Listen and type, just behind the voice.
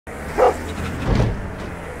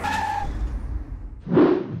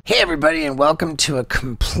Hey everybody, and welcome to a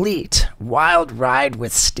complete wild ride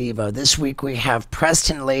with Steve-O. This week we have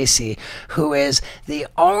Preston Lacy, who is the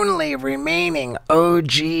only remaining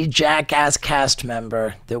OG Jackass cast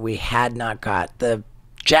member that we had not got. The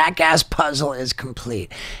Jackass puzzle is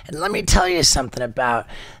complete. And let me tell you something about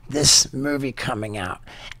this movie coming out.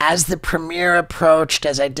 As the premiere approached,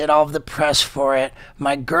 as I did all of the press for it,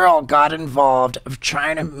 my girl got involved of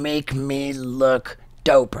trying to make me look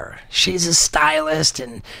doper. She's a stylist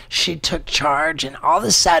and she took charge, and all of a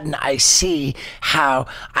sudden I see how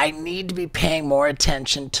I need to be paying more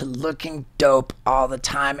attention to looking dope all the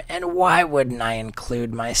time, and why wouldn't I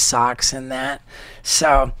include my socks in that?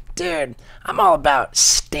 So dude, I'm all about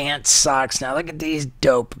stance socks now. Look at these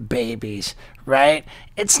dope babies, right?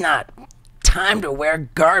 It's not time to wear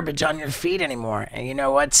garbage on your feet anymore. And you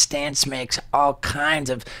know what? Stance makes all kinds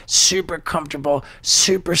of super comfortable,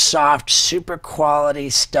 super soft, super quality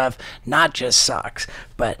stuff. Not just socks,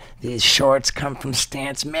 but these shorts come from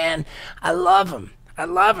Stance. Man, I love them. I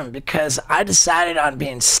love them because I decided on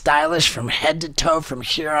being stylish from head to toe from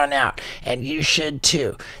here on out, and you should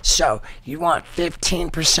too. So you want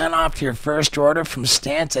 15% off your first order from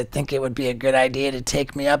Stance? I think it would be a good idea to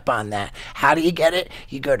take me up on that. How do you get it?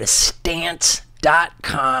 You go to stance.com,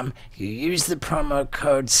 you use the promo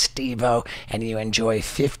code Steve-O, and you enjoy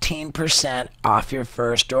 15% off your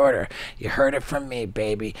first order. You heard it from me,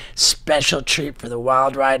 baby. Special treat for the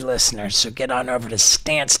Wild Ride listeners. So get on over to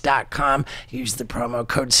stance.com, use the promo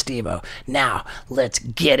code Steve-O. Now, let's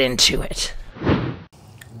get into it.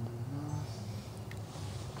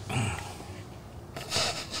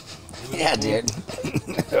 Yeah, dude.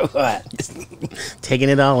 What? Taking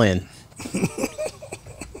it all in.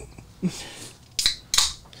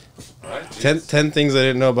 10 things I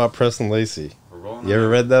didn't know about Preston Lacy. You ever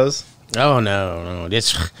read those? Oh, no.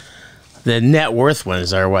 The net worth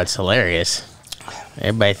ones are what's hilarious.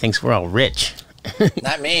 Everybody thinks we're all rich.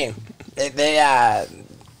 Not me. They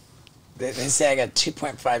say I got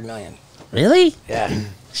 2.5 million. Really? Yeah.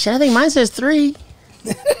 Shit, I think mine says 3.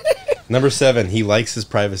 Number 7, he likes his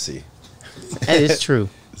privacy. That is true.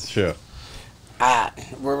 It's true.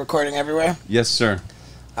 We're recording everywhere? Yes, sir.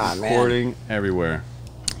 Ah, man. Recording everywhere.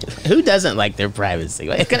 Who doesn't like their privacy?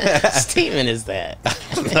 What kind of statement is that?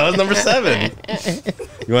 That was number 7.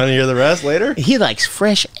 You want to hear the rest later? He likes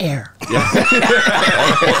fresh air. Yeah.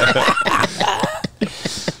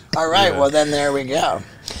 All right, well then there we go.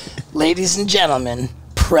 Ladies and gentlemen,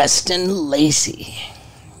 Preston Lacy.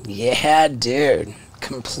 Yeah, dude.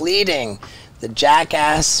 Completing the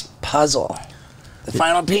Jackass puzzle. The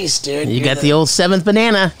final piece, dude. You got the old 7th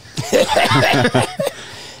banana.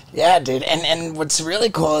 Yeah, dude. And what's really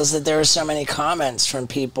cool is that there were so many comments from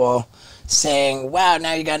people saying, wow,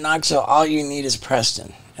 now you got Knoxville, all you need is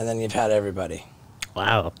Preston. And then you've had everybody.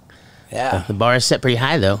 Wow. Yeah. The bar is set pretty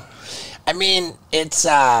high, though. I mean,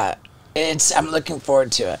 I'm looking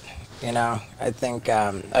forward to it. You know, I think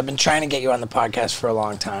I've been trying to get you on the podcast for a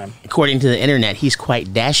long time. According to the internet, he's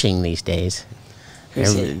quite dashing these days.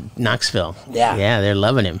 Who's he? Knoxville. Yeah. Yeah, they're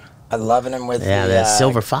loving him. I'm loving him with the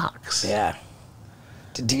Silver Fox. Yeah.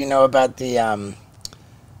 Do you know about the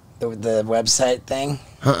website thing?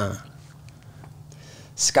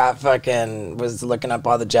 Scott fucking was looking up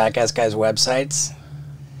all the Jackass guys' websites.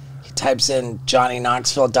 He types in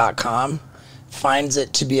JohnnyKnoxville.com, finds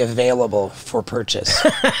it to be available for purchase.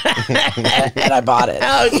 and I bought it.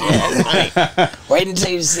 Oh, yeah. Wait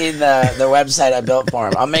until you see the website I built for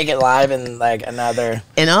him. I'll make it live in like another...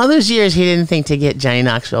 In all those years, he didn't think to get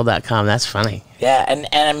JohnnyKnoxville.com. That's funny. Yeah, and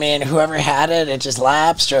I mean, whoever had it, it just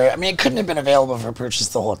lapsed, or I mean, it couldn't have been available for purchase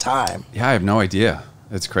the whole time. Yeah, I have no idea.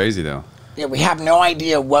 It's crazy, though. Yeah, we have no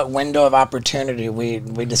idea what window of opportunity we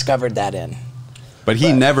discovered that in. But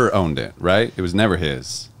he never owned it, right? It was never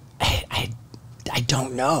his. I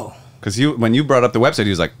don't know. Because when you brought up the website, he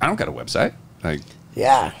was like, I don't got a website. Like,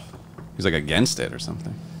 yeah. He was like against it or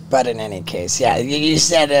something. But in any case, yeah, you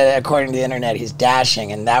said according to the internet, he's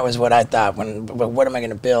dashing, and that was what I thought. What am I going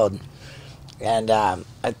to build? And I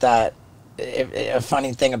thought a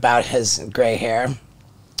funny thing about his gray hair.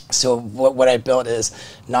 So what I built is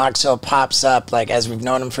Knoxville pops up, like as we've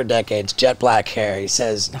known him for decades, jet black hair. He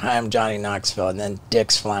says, hi, I'm Johnny Knoxville, and then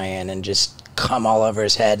dicks fly in and just cum all over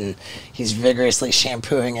his head, and he's vigorously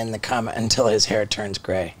shampooing in the cum until his hair turns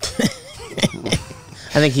gray.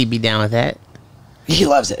 I think he'd be down with that. He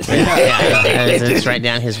loves it. Yeah, it's right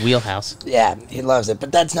down his wheelhouse. Yeah, he loves it.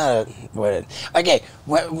 But that's not okay,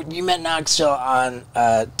 you met Knoxville on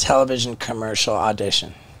a television commercial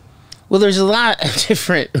audition. Well, there's a lot of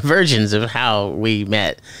different versions of how we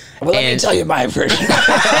met. Well, let me tell you my version.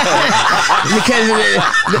 Because,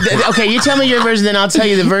 okay, you tell me your version, then I'll tell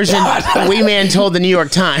you the version Wee Man told the New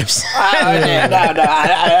York Times. I'm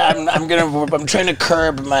trying to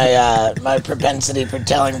curb my my propensity for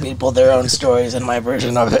telling people their own stories and my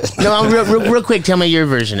version of it. No, real quick, tell me your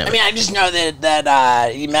version of it. I mean, I just know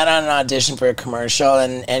that you met on an audition for a commercial,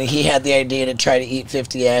 and he had the idea to try to eat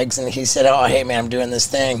 50 eggs, and he said, "Oh, hey man, I'm doing this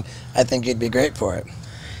thing. I think you'd be great for it."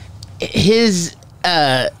 His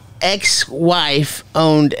ex-wife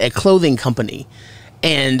owned a clothing company,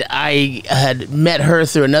 and I had met her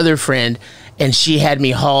through another friend, and she had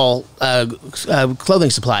me haul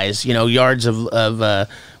clothing supplies, you know, yards of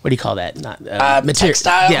what do you call that? Not material,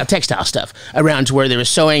 textile. Yeah, textile stuff around to where there was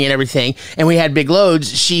sewing and everything. And we had big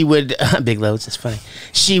loads. She would big loads. That's funny.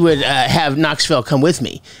 She would have Knoxville come with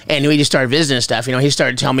me, and we just started visiting stuff. You know, he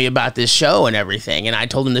started telling me about this show and everything, and I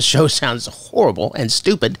told him the show sounds horrible and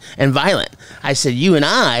stupid and violent. I said, you and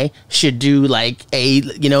I should do like a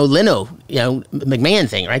Leno, McMahon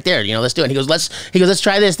thing right there. You know, let's do it. He goes, let's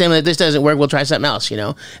try this. Then if this doesn't work, we'll try something else. You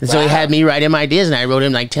know, and so he had me write him ideas, and I wrote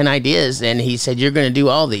him like 10 ideas, and he said, you're going to do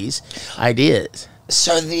all these ideas.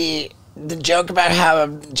 So the joke about how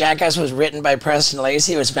Jackass was written by Preston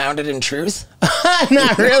Lacy was founded in truth?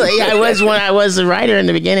 Not really. I was a writer in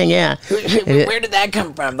the beginning. Yeah. Where did that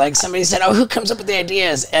come from? Like somebody said, "Oh, who comes up with the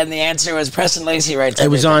ideas?" And the answer was Preston Lacy writes everything.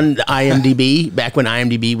 It was on IMDb back when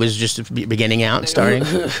IMDb was just beginning out, starting.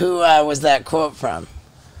 Who was that quote from?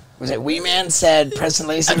 Was it Wee Man said Preston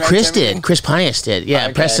Lacy? Chris everything? did. Chris Pius did. Yeah,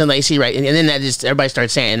 okay. Preston Lacy, right? And then that just everybody started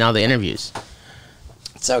saying it in all the interviews.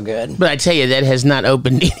 So good. But I tell you, that has not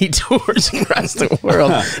opened any doors across the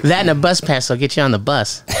world. That and a bus pass will get you on the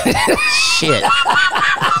bus. Shit.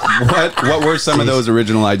 What were some of those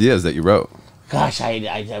original ideas that you wrote? Gosh,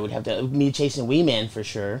 I would have to me chasing Wee Man for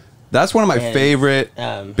sure. That's one of my favorite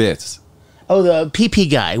bits. Oh, the pee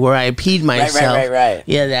guy where I peed myself. Right.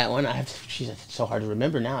 Yeah, that one. She's so hard to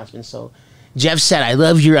remember now. It's been so. Jeff said, I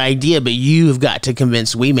love your idea, but you've got to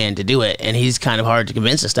convince Wee Man to do it. And he's kind of hard to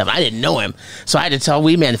convince and stuff. I didn't know him. So I had to tell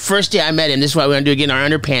Wee Man, the first day I met him, this is what we're going to do, get in our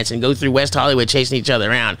underpants and go through West Hollywood chasing each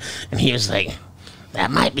other around. And he was like,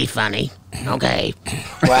 that might be funny. Okay.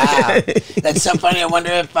 Wow. That's so funny. I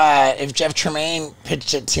wonder if Jeff Tremaine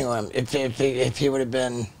pitched it to him, if he would have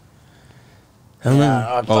been... I don't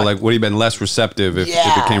know. Like, would he have been less receptive if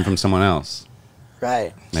it came from someone else?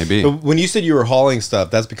 Right. Maybe. But when you said you were hauling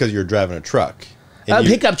stuff, that's because you were driving a truck. A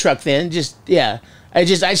pickup truck then,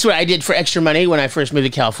 I swear I did for extra money when I first moved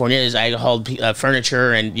to California is I hauled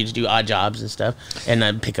furniture and you just do odd jobs and stuff and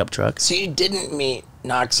a pickup truck. So you didn't meet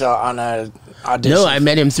Knoxville on a audition? No, I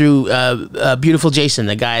met him through Beautiful Jason,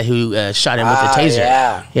 the guy who shot him with the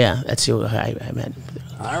taser. Yeah, that's who I met him.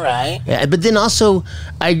 All right. Yeah, but then also,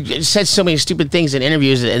 I said so many stupid things in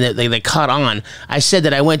interviews, and they caught on. I said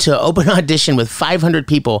that I went to an open audition with 500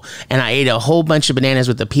 people, and I ate a whole bunch of bananas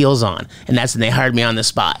with the peels on, and that's when they hired me on the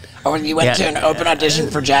spot. Oh, and you went to an open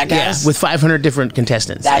audition for Jackass? Yeah, with 500 different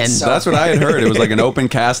contestants. That's what I had heard. It was like an open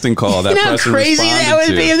casting call. That you know how crazy that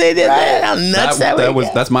would be if they did that? How nuts that would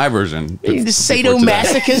be? That's my version. The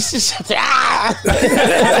sadomasochist.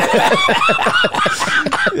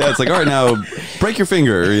 Yeah, it's like, all right, now break your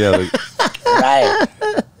finger. Yeah, like, right.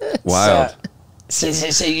 Wild. So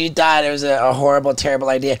you thought it was a horrible, terrible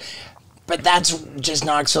idea. But that's just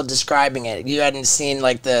Knoxville describing it. You hadn't seen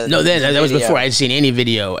like the that was before I had seen any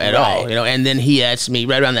video at all, you know. And then he asked me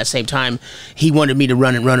right around that same time. He wanted me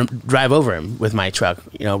to drive over him with my truck,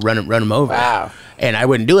 you know, run him over. Wow. And I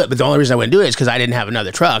wouldn't do it. But the only reason I wouldn't do it is because I didn't have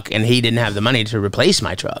another truck, and he didn't have the money to replace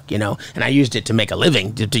my truck, you know. And I used it to make a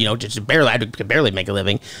living, I could barely make a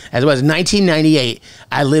living. As it was 1998,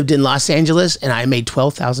 I lived in Los Angeles, and I made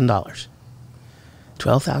 $12,000.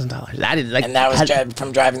 $12,000. That is like, and that was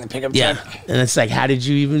from driving the pickup truck. Yeah, and it's like, how did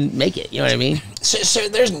you even make it? You know what I mean? So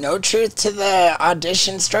there's no truth to the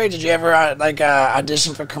audition story. Did you ever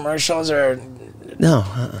audition for commercials or? No,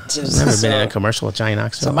 I've never been in a commercial with Johnny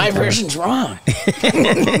Knoxville. So my version's wrong.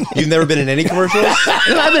 You've never been in any commercials?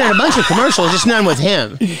 No, I've been in a bunch of commercials, just none with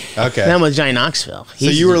him. Okay. None with Johnny Knoxville. So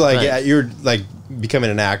you were like, you're like becoming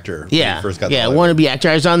an actor. When you first got I want to be actor.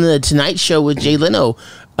 I was on the Tonight Show with Jay Leno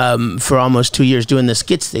for almost 2 years doing the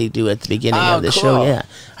skits they do at the beginning of the show. Yeah,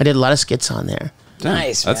 I did a lot of skits on there.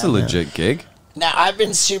 Nice. That's man. a legit gig. Now, I've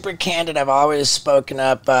been super candid. I've always spoken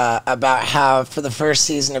up about how for the first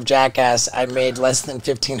season of Jackass, I made less than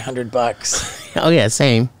 $1,500. Oh, yeah,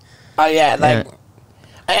 same. Oh, yeah,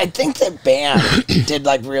 I think that Bam did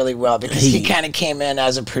like really well because he kind of came in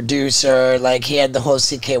as a producer. Like he had the whole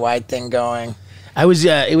CKY thing going. I was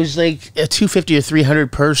it was like a 250 or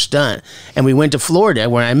 300 per stunt, and we went to Florida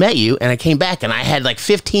where I met you, and I came back and I had like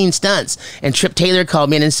 15 stunts, and Trip Taylor called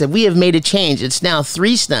me in and said, we have made a change, it's now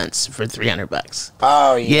 3 stunts for $300.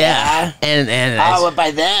 Oh yeah. And well,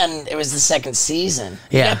 by then it was the second season.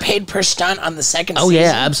 You Yeah. got paid per stunt on the second oh season.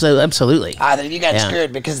 yeah, absolutely. Then you got Yeah.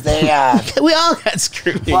 screwed because they We all got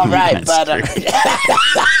screwed. well, We right, got but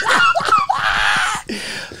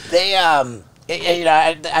they you know,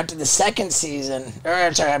 after the second season,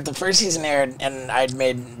 or sorry, after the first season aired, and I'd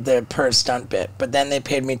made the per stunt bit, but then they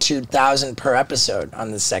paid me $2,000 per episode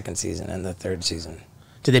on the second season and the third season,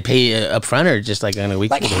 Did they pay you up front or just like on a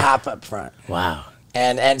weekly? like half up front. Wow.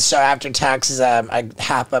 And so after taxes,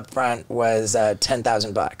 half up front was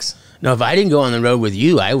 $10,000. No, if I didn't go on the road with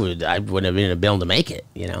you, I wouldn't have been able to make it.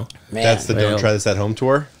 You know. Man, That's the Don't Try This at Home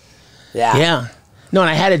tour? yeah. Yeah. No, and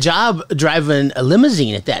I had a job driving a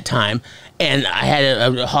limousine at that time, and I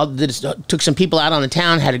had took some people out on the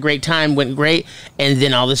town, had a great time, went great, and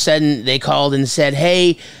then all of a sudden they called and said,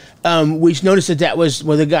 "Hey, we noticed that was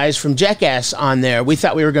one of the guys from Jackass on there. We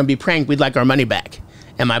thought we were going to be pranked. We'd like our money back."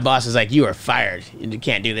 And my boss is like, "You are fired. You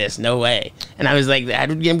can't do this. No way." And I was like, "I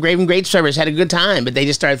would give them great service, had a good time," but they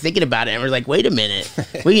just started thinking about it, and we're like, "Wait a minute,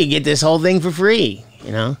 we could get this whole thing for free,"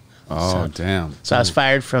 you know? Oh, damn. So I was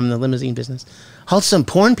fired from the limousine business. Hauled some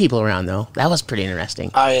porn people around though. That was pretty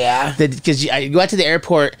interesting. Oh yeah. Because I go out to the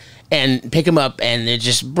airport and pick them up, and they're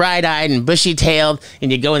just bright-eyed and bushy-tailed,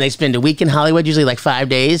 and you go and they spend a week in Hollywood, usually like 5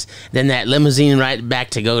 days. Then that limousine ride back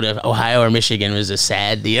to go to Ohio or Michigan was a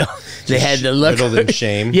sad deal. They had the look. Riddled in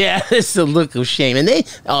shame. Yeah, it's the look of shame. And they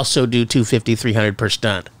also do 250, 300 per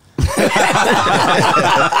stunt.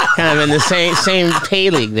 Kind of in the same pay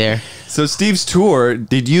league there. So Steve's tour,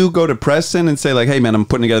 did you go to Preston and say like, hey man, I'm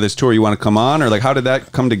putting together this tour, you want to come on? Or like, how did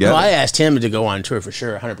that come together? Well, I asked him to go on tour for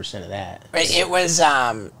sure, 100% of that. Right, it was.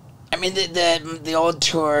 I mean, the old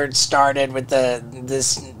tour started with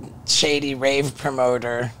this shady rave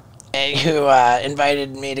promoter who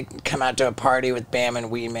invited me to come out to a party with Bam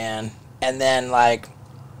and Wee Man, and then like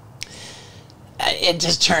it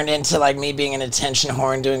just turned into like me being an attention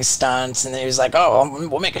whore doing stunts, and he was like, "Oh,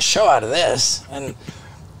 we'll make a show out of this," and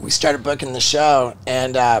we started booking the show,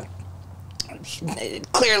 and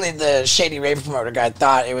clearly the shady rave promoter guy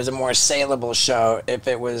thought it was a more saleable show if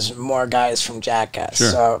it was more guys from Jackass.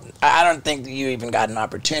 Sure. So I don't think that you even got an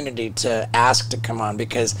opportunity to ask to come on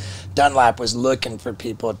because Dunlap was looking for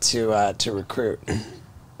people to recruit.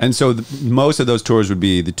 And so most of those tours would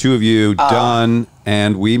be the two of you, Dunn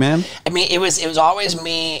and Wee Man? I mean, it was always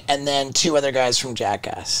me and then 2 other guys from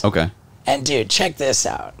Jackass. Okay. And dude, check this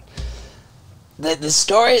out. The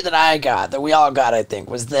story that I got, that we all got, I think,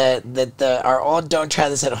 was that our old Don't Try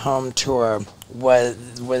This at Home tour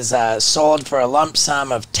was sold for a lump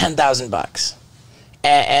sum of $10,000,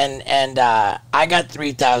 and I got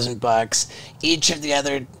 $3,000. Each of the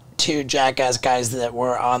other 2 Jackass guys that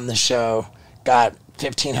were on the show got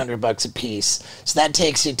 $1,500 a piece. So that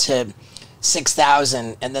takes you to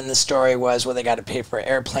 $6,000, and then the story was, well, they got to pay for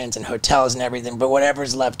airplanes and hotels and everything, but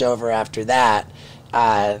whatever's left over after that,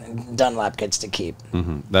 Dunlap gets to keep.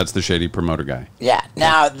 Mm-hmm. That's the shady promoter guy. Yeah.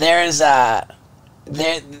 Now there's I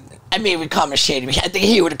mean, we call him a shady. I think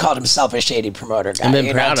he would have called himself a shady promoter guy. I've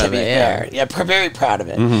been proud to of be it. fair. Yeah, very proud of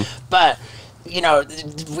it. Mm-hmm. But you know,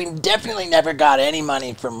 we definitely never got any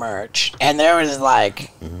money for merch, and there was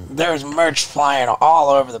merch flying all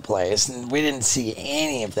over the place, and we didn't see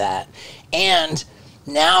any of that. And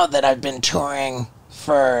now that I've been touring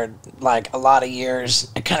for like a lot of years,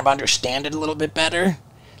 I kind of understand it a little bit better.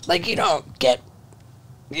 Like you don't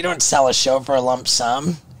sell a show for a lump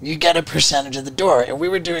sum. You get a percentage of the door. And we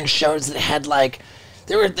were doing shows that had like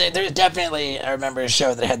there was definitely, I remember a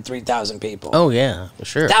show that had 3,000 people. Oh yeah, for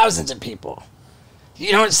sure. Thousands of people.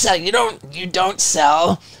 You don't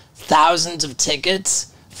sell thousands of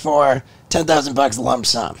tickets for $10,000 lump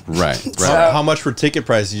sum. Right, right. So, How much were ticket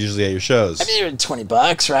prices usually at your shows? I mean, it was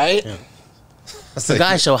 $20, right? Yeah. So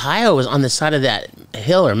gosh, Ohio was on the side of that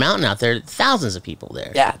hill or mountain out there. Thousands of people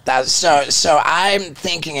there. Yeah, so I'm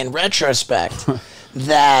thinking in retrospect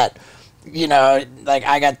that, you know, like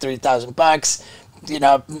I got $3,000, you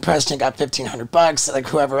know, Preston got $1,500, like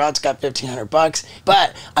whoever else got $1,500,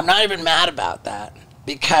 but I'm not even mad about that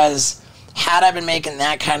because had I been making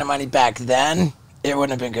that kind of money back then, it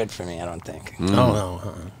wouldn't have been good for me, I don't think. Oh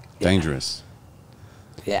no. Dangerous.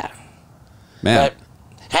 Yeah. Man. But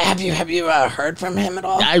have you heard from him at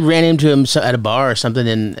all? I ran into him at a bar or something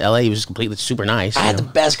in L.A. He was completely super nice. I had you the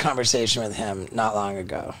know. best conversation with him not long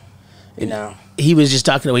ago. You know, He was just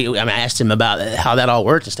talking to. I asked him about how that all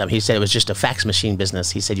worked and stuff. He said it was just a fax machine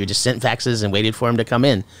business. He said you just sent faxes and waited for him to come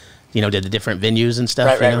in. did the different venues and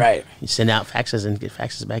stuff. Right. You send out faxes and get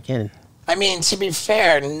faxes back in. I mean, to be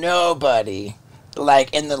fair, nobody,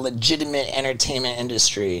 like, in the legitimate entertainment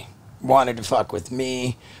industry wanted to fuck with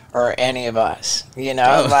me or any of us.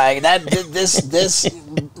 Like, that. This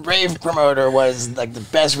rave promoter was, like, the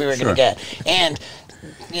best we were going to get. And,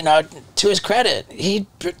 to his credit, he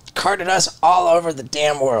carted us all over the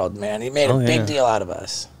damn world, man. He made a big deal out of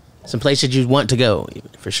us. Some places you'd want to go,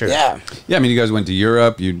 for sure. Yeah. Yeah, I mean, you guys went to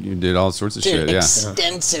Europe. You did all sorts of shit. Yeah.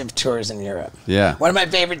 Extensive tours in Europe. Yeah. One of my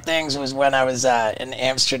favorite things was when I was in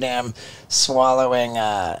Amsterdam swallowing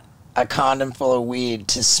a condom full of weed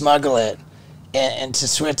to smuggle it into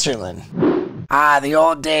Switzerland. The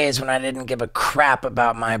old days when I didn't give a crap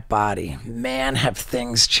about my body. Man, have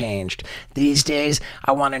things changed. These days,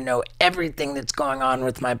 I want to know everything that's going on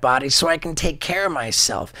with my body so I can take care of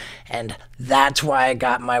myself. And that's why I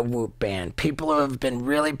got my Whoop band. People who have been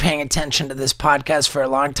really paying attention to this podcast for a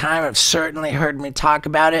long time have certainly heard me talk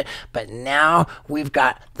about it, but now we've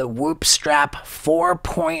got the Whoop Strap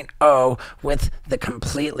 4.0 with the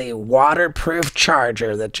completely waterproof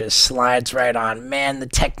charger that just slides right on. Man, the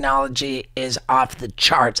technology is off the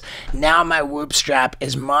charts. Now my Whoop Strap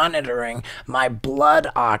is monitoring my blood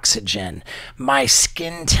oxygen, my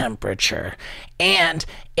skin temperature, and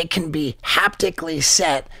it can be haptically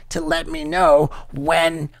set to let me know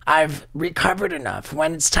when I've recovered enough,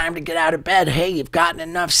 when it's time to get out of bed. Hey, you've gotten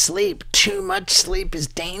enough sleep. Too much sleep is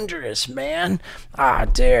dangerous, man.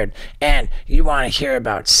 Dude. And you want to hear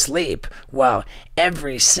about sleep? Well,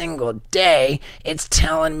 every single day, it's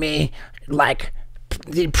telling me, like,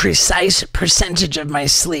 the precise percentage of my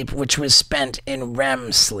sleep which was spent in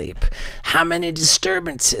REM sleep, how many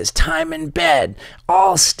disturbances, time in bed,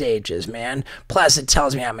 all stages, man. Plus it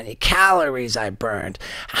tells me how many calories I burned,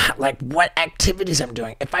 like what activities I'm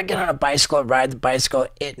doing. If I get on a bicycle, ride the bicycle,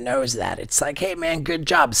 it knows that. It's like, hey man, good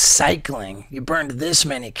job cycling, you burned this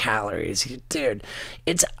many calories. Dude,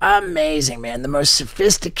 it's amazing, man. The most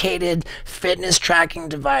sophisticated fitness tracking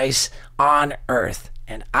device on earth.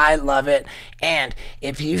 And I love it. And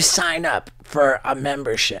if you sign up for a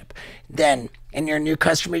membership, then, and you're a new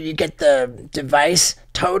customer, you get the device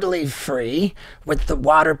totally free with the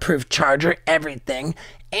waterproof charger, everything.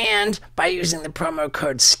 And by using the promo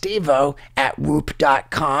code STEVO at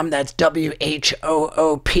whoop.com, that's WHOOP.com,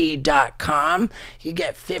 you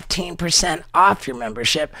get 15% off your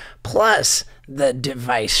membership plus the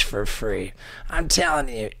device for free. I'm telling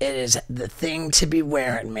you, it is the thing to be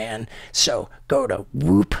wearing, man. So go to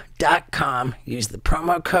whoop.com, use the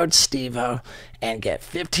promo code STEVO, and get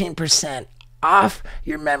 15% off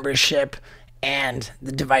your membership and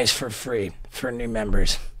the device for free for new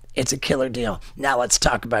members. It's a killer deal. Now let's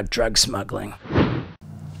talk about drug smuggling.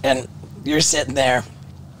 And you're sitting there.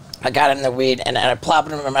 I got in the weed, and I plopped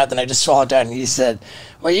it in my mouth, and I just swallowed it down. And you said,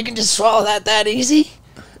 well, you can just swallow that easy?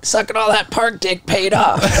 Sucking all that park dick paid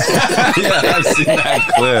off. Yeah, I've seen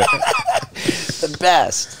that clip. The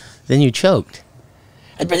best. Then you choked.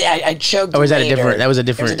 But I choked. Or was that later. a different? That was a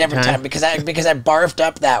different. It was a different time because I barfed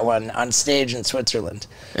up that one on stage in Switzerland,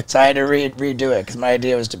 so I had to redo it because my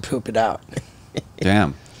idea was to poop it out.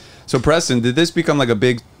 Damn. So Preston, did this become like a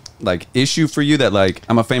big issue for you that like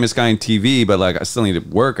I'm a famous guy in TV, but like I still need to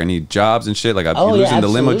work, I need jobs and shit? Like you're losing the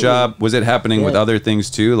limo job. Was it happening with other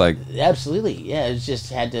things too? Like absolutely, yeah. It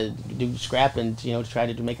just had to do scrap and to try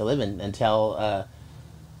to make a living until.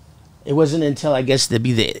 It wasn't until I guess the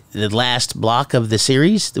last block of the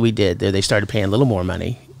series that we did there they started paying a little more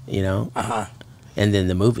money, and then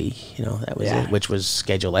the movie, that was it, which was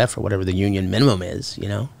Schedule F or whatever the union minimum is,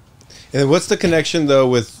 And what's the connection though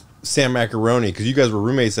with Sam Macaroni? Because you guys were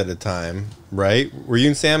roommates at the time, right? Were you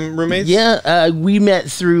and Sam roommates? Yeah, we met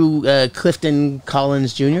through Clifton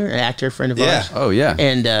Collins Jr., an actor friend of ours. Oh yeah,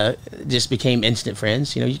 and just became instant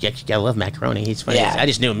friends. You gotta love Macaroni. He's funny. Yeah. I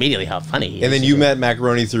just knew immediately how funny he is. And then you met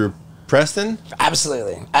Macaroni through Preston?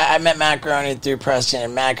 Absolutely. I met Macaroni through Preston,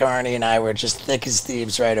 and Macaroni and I were just thick as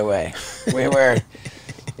thieves right away. We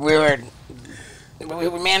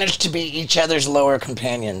managed to be each other's lower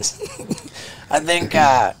companions. I think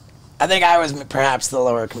I was perhaps the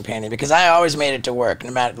lower companion because I always made it to work,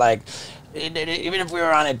 no matter even if we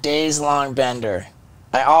were on a days-long bender.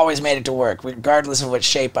 I always made it to work, regardless of what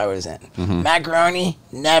shape I was in. Mm-hmm. Macaroni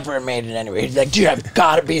never made it anywhere. He'd be like, dude, I've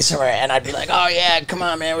got to be somewhere. And I'd be like, oh, yeah, come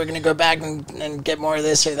on, man. We're going to go back and get more of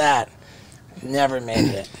this or that. Never made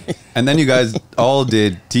it. And then you guys all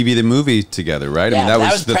did TV the movie together, right? Yeah, I mean,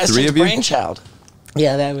 that was the Preston's three of you? brainchild.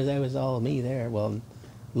 Yeah, that was all me there. Well,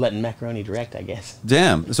 letting Macaroni direct, I guess.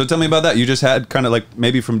 Damn. So tell me about that. You just had kind of like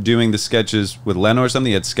maybe from doing the sketches with Leno or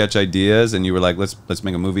something. You had sketch ideas, and you were like, let's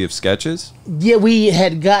make a movie of sketches. Yeah, we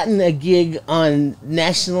had gotten a gig on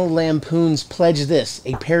National Lampoon's Pledge This,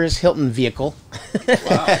 a Paris Hilton vehicle.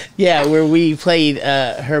 Wow. Yeah, where we played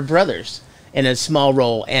her brothers in a small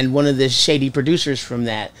role, and one of the shady producers from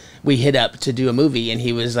that we hit up to do a movie, and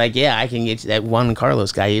he was like, yeah, I can get you, that Juan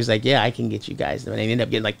Carlos guy, he was like, yeah, I can get you guys, and they ended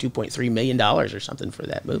up getting like $2.3 million or something for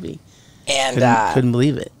that movie. And couldn't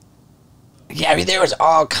believe it. Yeah, I mean, there was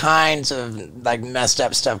all kinds of like messed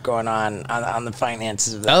up stuff going on the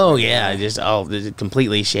finances of that. Oh yeah, just all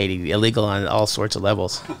completely shady, illegal on all sorts of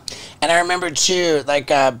levels. And I remember too, like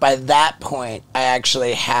by that point, I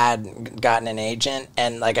actually had gotten an agent,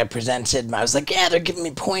 and like I presented, I was like, yeah, they're giving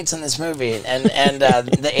me points on this movie, and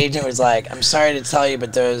the agent was like, I'm sorry to tell you,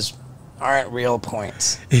 but those aren't real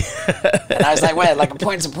points. And I was like, wait, like a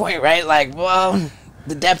point's a point, right? Like, well,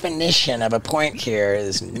 the definition of a point here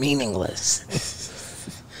is meaningless.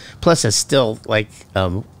 Plus, it's still like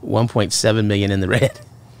 1.7 million in the red.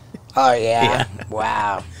 Oh yeah.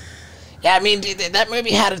 Wow. Yeah, I mean, dude, that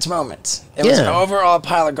movie had its moments. It was an overall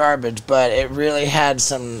pile of garbage, but it really had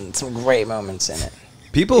some great moments in it.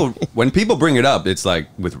 When people bring it up, it's like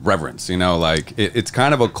with reverence, you know, like it's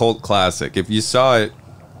kind of a cult classic. If you saw it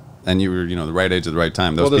and you were, the right age at the right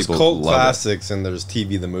time, those people cult love classics and there's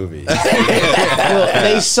TV the movie. Well,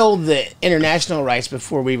 they sold the international rights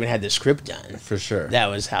before we even had the script done. For sure. That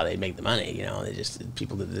was how they make the money, They just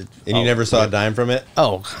people did. And you never saw a dime from it?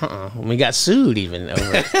 Oh, we got sued even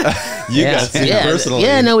over it. You got sued personally?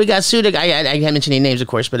 Yeah, no, we got sued. I can't mention any names, of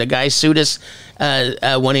course, but a guy sued us,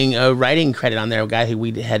 wanting a writing credit on there. A guy who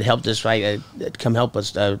we had helped us write, come help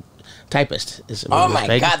us. Typist. Oh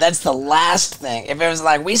my God, that's the last thing. If it was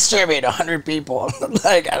like we surveyed 100 people,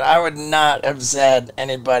 like I would not have said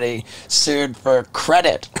anybody sued for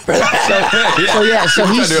credit for that. So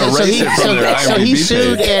he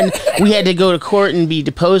sued, and we had to go to court and be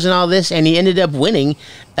deposed and all this, and he ended up winning,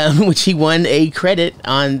 which he won a credit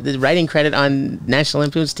on the writing credit on National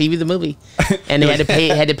Lampoon's TV the movie, and they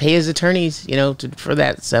had to pay his attorneys, for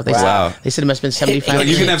that stuff. They said it must have been $75.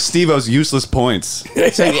 You can have Steve-O's useless points.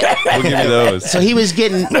 So, yeah. We'll give you those. So he was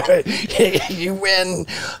getting. You win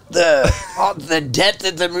the debt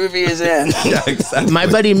that the movie is in. Yeah, exactly. My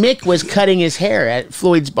buddy Mick was cutting his hair at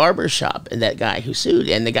Floyd's barber shop, and that guy who sued,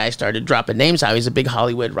 and the guy started dropping names out. He's a big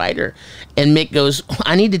Hollywood writer, and Mick goes,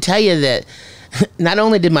 "I need to tell you that not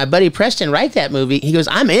only did my buddy Preston write that movie, he goes,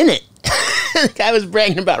 I'm in it." The guy was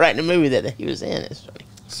bragging about writing a movie that he was in.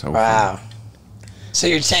 So wow. Funny. So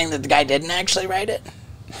you're saying that the guy didn't actually write it?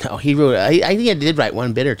 No, he wrote. I think he did write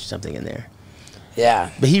one bit or something in there.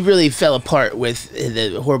 Yeah, but he really fell apart with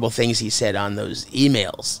the horrible things he said on those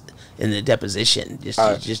emails in the deposition. Just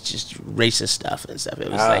racist stuff and stuff. It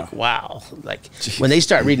was like, wow. Like jeez. When they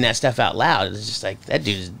start reading that stuff out loud, it's just like that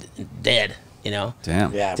dude is dead.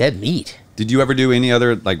 Damn. Yeah. Dead meat. Did you ever do any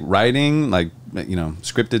other like writing, like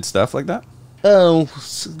scripted stuff like that? Oh,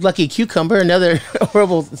 Lucky Cucumber, another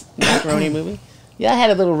horrible macaroni movie. Yeah, I had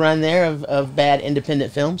a little run there of bad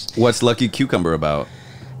independent films. What's Lucky Cucumber about?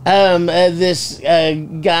 This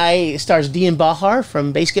guy stars Dean Bahar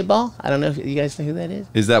from Basketball. I don't know if you guys know who that is.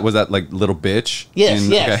 Was that like Little Bitch? Yes,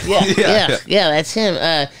 yeah, that's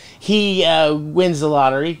him. He wins the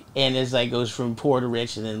lottery and goes from poor to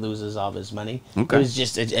rich and then loses all of his money. Okay. It was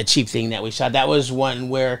just a cheap thing that we shot. That was one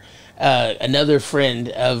where another friend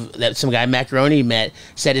of that some guy Macaroni met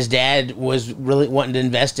said his dad was really wanting to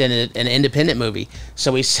invest in an independent movie,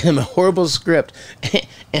 so we sent him a horrible script,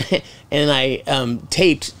 and I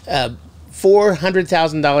taped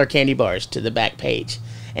 $400,000 candy bars to the back page,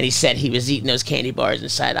 and he said he was eating those candy bars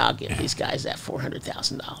inside. I'll give these guys that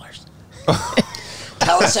 $400,000.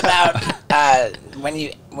 Tell us about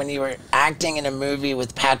when you were acting in a movie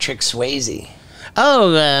with Patrick Swayze.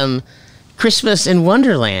 Oh, Christmas in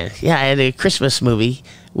Wonderland. Yeah, I had a Christmas movie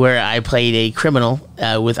where I played a criminal.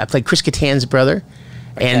 I played Chris Kattan's brother,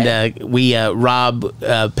 and we rob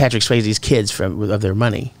Patrick Swayze's kids of their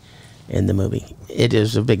money in the movie. It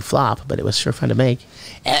is a big flop, but it was sure fun to make.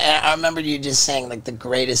 And I remember you just saying like the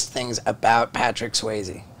greatest things about Patrick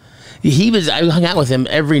Swayze. I hung out with him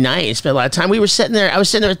every night. Spent a lot of time. I was sitting there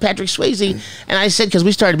with Patrick Swayze, and I said, because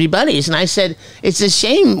we started to be buddies, and I said, it's a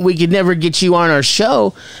shame we could never get you on our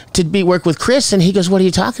show to work with Chris. And he goes, what are you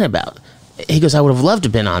talking about? He goes, I would have loved to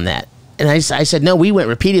have been on that. And I said, no, we went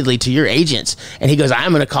repeatedly to your agents. And he goes,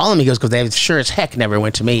 I'm going to call him. He goes, because they sure as heck never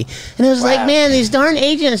went to me. And I was like, man, these darn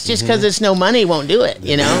agents, just because it's no money, won't do it,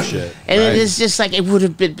 you know? And it is just like, it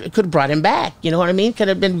could have brought him back. You know what I mean? Could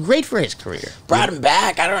have been great for his career. Brought him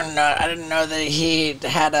back? I don't know. I didn't know that he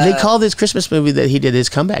had a... They called this Christmas movie that he did his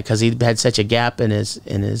comeback because he had such a gap in his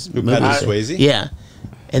movies. Patrick Swayze? Yeah.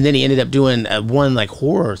 And then he ended up doing one like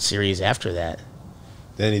horror series after that.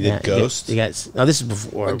 Then he did Ghost. This is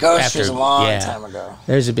before. Ghost was a long time ago.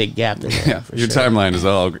 There's a big gap in there. Your timeline is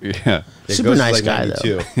all Super nice guy though.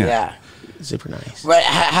 Too. Yeah. Super nice. But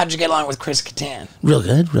how'd you get along with Chris Kattan? Real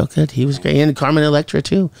good. He was great. And Carmen Electra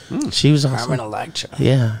too. She was awesome. Carmen Electra.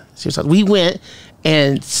 Yeah. She was awesome. We went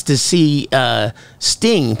and to see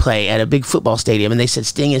Sting play at a big football stadium, and they said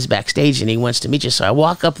Sting is backstage and he wants to meet you. So I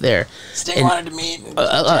walk up there. Sting wanted to meet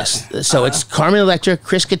us. So it's Carmen Electra,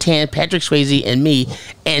 Chris Kattan, Patrick Swayze, and me.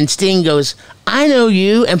 And Sting goes, I know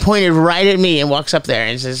you, and pointed right at me and walks up there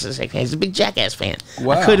and says, he's a big Jackass fan.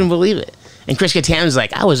 Wow. I couldn't believe it. And Chris Kattan was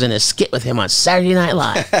like, I was in a skit with him on Saturday Night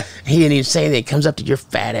Live. He didn't even say anything. It comes up to your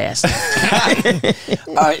fat ass.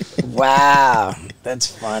 Wow. That's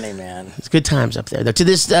funny, man. It's good times up there. Though to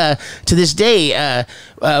this day,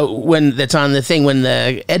 when that's on the thing, when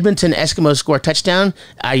the Edmonton Eskimos score a touchdown,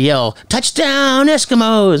 I yell, "Touchdown,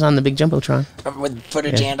 Eskimos!" on the big jumbotron. With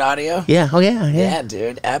footage and audio? Yeah. Oh, yeah. Yeah,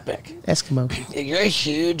 dude. Epic. Eskimo. You're a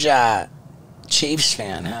huge Chiefs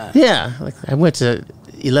fan, huh? Yeah. Like I went to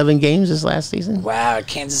 11 games this last season. Wow.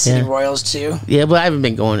 Kansas City Royals, too? Yeah, but I haven't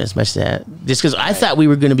been going as much as that. Just because I thought we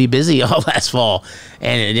were going to be busy all last fall,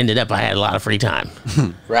 and it ended up I had a lot of free time.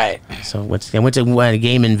 Right. So I went to a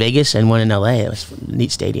game in Vegas and one in LA. It was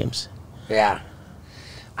neat stadiums. Yeah.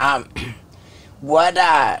 What,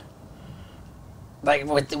 like,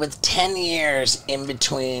 with 10 years in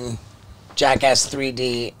between Jackass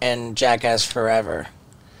 3D and Jackass Forever,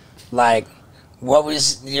 like, what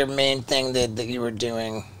was your main thing that you were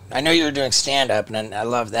doing? I know you were doing stand-up, and I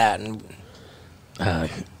love that. And I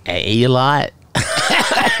ate a lot.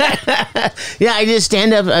 Yeah, I did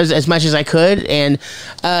stand-up as much as I could, and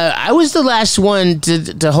I was the last one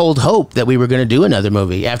to hold hope that we were going to do another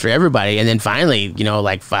movie after everybody. And then finally,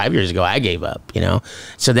 like 5 years ago, I gave up,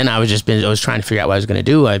 So then I was trying to figure out what I was going to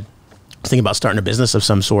do. I was thinking about starting a business of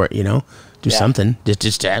some sort, do something,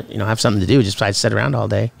 just have something to do. Just besides sit around all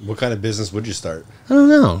day. What kind of business would you start? I don't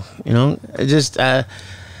know. Just a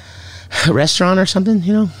restaurant or something. I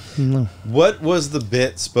don't know. What was the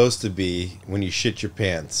bit supposed to be when you shit your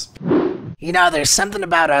pants? There's something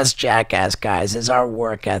about us Jackass guys is our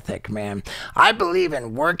work ethic, man. I believe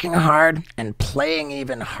in working hard and playing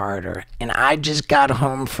even harder. And I just got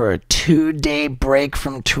home for a 2-day break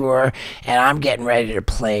from tour, and I'm getting ready to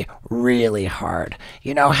play really hard.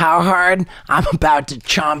 You know how hard? I'm about to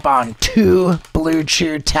chomp on 2 Blue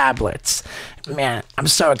Chew tablets. Man, I'm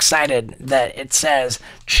so excited that it says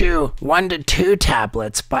chew 1 to 2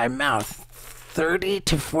 tablets by mouth 30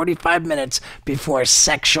 to 45 minutes before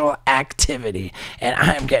sexual activity. And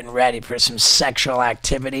I'm getting ready for some sexual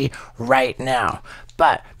activity right now.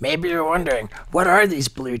 But maybe you're wondering, what are these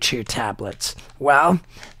Blue Chew tablets? Well,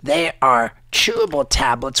 they are chewable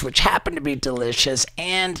tablets which happen to be delicious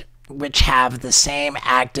and which have the same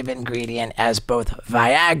active ingredient as both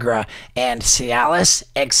Viagra and Cialis,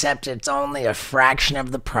 except it's only a fraction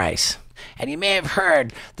of the price. And you may have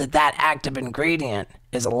heard that active ingredient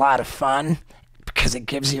is a lot of fun because it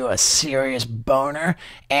gives you a serious boner,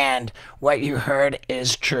 and what you heard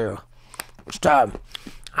is true. So,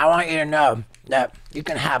 I want you to know that you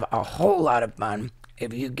can have a whole lot of fun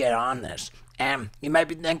if you get on this. And you might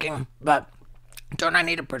be thinking, but don't I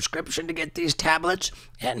need a prescription to get these tablets?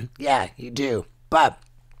 And yeah, you do. But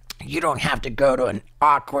you don't have to go to an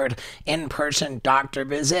awkward in-person doctor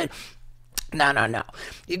visit. No.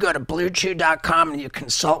 You go to BlueChew.com and you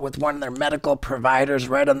consult with one of their medical providers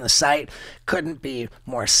right on the site. Couldn't be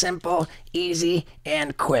more simple, easy,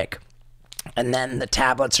 and quick. And then the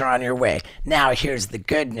tablets are on your way. Now, here's the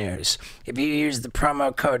good news. If you use the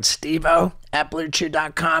promo code STEVO at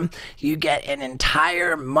BlueChew.com, you get an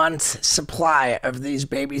entire month's supply of these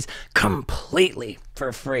babies completely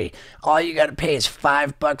for free. All you got to pay is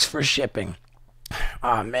 $5 for shipping.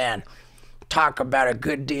 Oh, man. Talk about a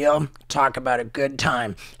good deal. Talk about a good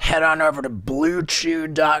time. Head on over to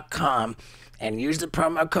BlueChew.com and use the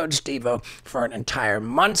promo code STEVO for an entire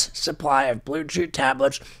month's supply of Blue Chew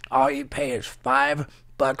tablets. All you pay is $5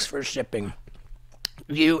 for shipping.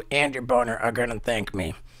 You and your boner are going to thank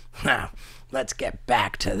me. Now, let's get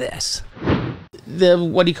back to this. the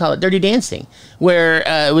what do you call it, Dirty Dancing, where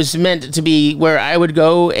it was meant to be where I would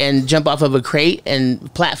go and jump off of a crate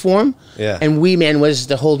and platform. Yeah. And Wee Man was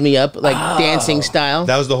to hold me up like dancing style.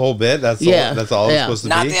 That was the whole bit. That's that's all it was supposed to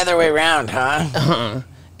Not be. the other way around, huh?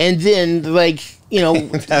 And then like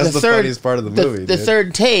That's the funniest part of the movie. The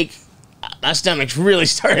third take, my stomach really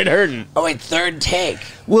started hurting. Oh wait, third take.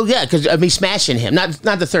 Well, yeah, because of me smashing him. Not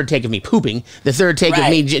the third take of me pooping. The third take of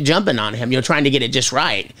me jumping on him. Trying to get it just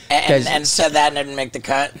right. And so that didn't make the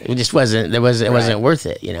cut. It just wasn't. It wasn't worth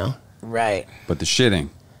it. Right. But the shitting.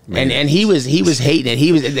 And he was hating it.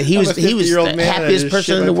 He was the happiest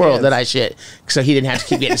person in the world that I shit. So he didn't have to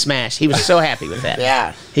keep getting smashed. He was so happy with that.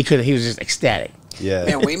 Yeah. He was just ecstatic. Yeah.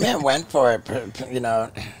 Man, Wee Man went for it.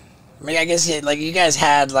 I mean, I guess you guys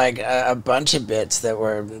had like a bunch of bits that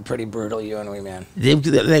were pretty brutal. You and Wee Man. They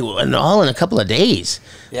were all in a couple of days.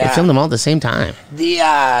 Yeah. They filmed them all at the same time. The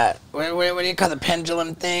what do you call the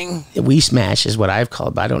pendulum thing? We Smash is what I've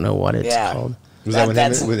called, but I don't know what it's called. Was that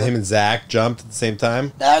when him and Zach jumped at the same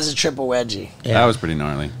time? That was a triple wedgie. Yeah. That was pretty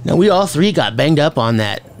gnarly. No, we all three got banged up on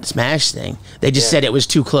that Smash thing. They just said it was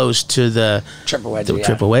too close to the triple wedgie.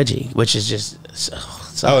 Triple wedgie, which is just.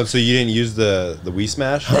 Oh, so you didn't use the Wii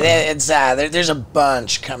Smash? It's there's a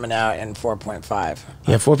bunch coming out in 4.5.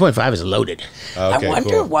 Yeah, 4.5 is loaded. Okay, I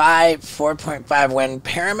wonder why 4.5 when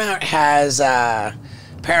Paramount has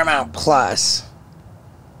Paramount Plus,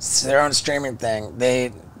 it's their own streaming thing.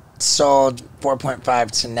 They sold 4.5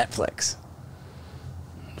 to Netflix.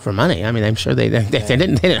 For money. I mean, I'm sure they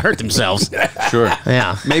didn't hurt themselves. Sure.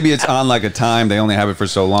 Yeah. Maybe it's on like a time. They only have it for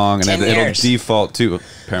so long, and 10 it'll years. default to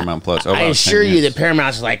Paramount Plus. Oh, I assure you that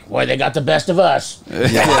Paramount's like, boy, they got the best of us.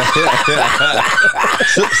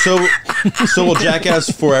 So will Jackass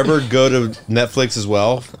Forever go to Netflix as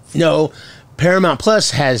well? No, Paramount Plus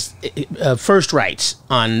has first rights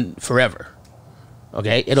on Forever.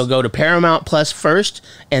 Okay, it'll go to Paramount Plus first,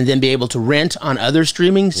 and then be able to rent on other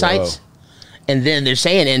streaming sites. Whoa. And then they're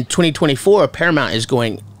saying in 2024, Paramount is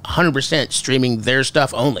going 100% streaming their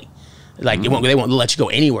stuff only. Like they won't let you go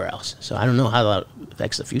anywhere else. So I don't know how that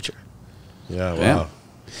affects the future. Yeah, wow. Yeah.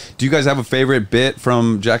 Do you guys have a favorite bit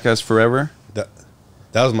from Jackass Forever? That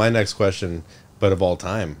was my next question, but of all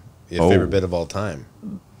time. Your favorite bit of all time.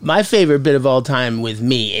 My favorite bit of all time with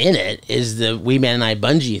me in it is the Wee Man and I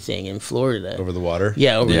bungee thing in Florida. Over the water?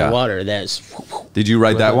 Yeah, over the water. That's. Did you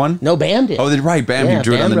write that one? No, Bam did. Oh, right, Bam. You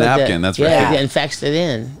drew it on the wrote napkin. that. That's right. Yeah, and faxed it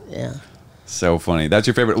in. Yeah. So funny. That's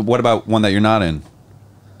your favorite. What about one that you're not in?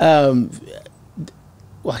 Well,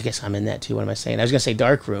 I guess I'm in that too. What am I saying? I was gonna say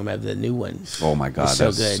Dark Room of the new one. Oh my God, It's so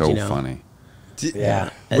that's good, so you know. funny. Yeah.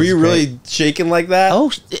 Were you really shaking like that?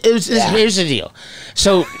 Oh, here's the deal.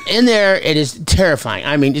 So in there, it is terrifying.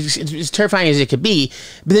 I mean, it's as terrifying as it could be.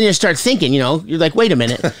 But then you start thinking, you're like, wait a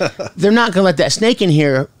minute. They're not going to let that snake in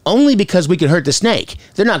here only because we could hurt the snake.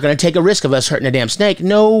 They're not going to take a risk of us hurting a damn snake.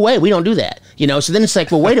 No way. We don't do that. So then it's like,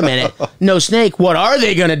 well, wait a minute. No snake. What are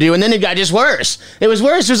they going to do? And then it got just worse. It was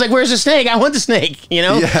worse. It was like, where's the snake? I want the snake,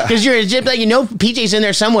 Yeah. Because you're a gyp, like, PJ's in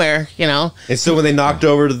there somewhere, And so when they knocked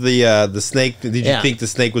over to the snake, did you think the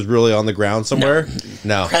snake was really on the ground somewhere?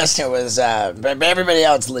 No. Preston was, but everybody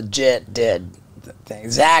else legit did the thing.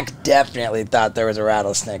 Zach definitely thought there was a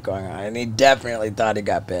rattlesnake going on, and he definitely thought he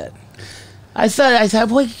got bit. I thought,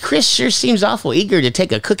 boy, Chris sure seems awful eager to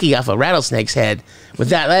take a cookie off a rattlesnake's head. With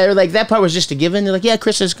that, like that part was just a given. They're like, yeah,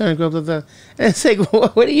 Chris is going to go. Blah, blah. And it's like,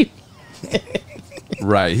 what are you?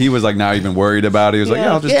 Right. He was like not even worried about it. He was like,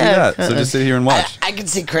 yeah, I'll just do that. So just sit here and watch. I could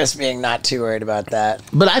see Chris being not too worried about that.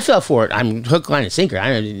 But I fell for it. I'm hook, line, and sinker.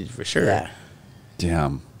 I know for sure. Yeah.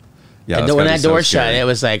 Damn. Yeah. And that's when gotta that be so door shut, scary. it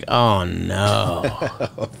was like, oh no.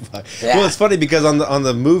 Yeah. Well, it's funny because on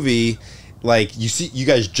the movie, like you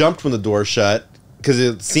guys jumped when the door shut because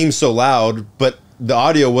it seemed so loud, but the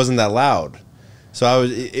audio wasn't that loud. So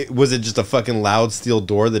was it just a fucking loud steel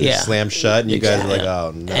door that just slammed shut, and you guys were like,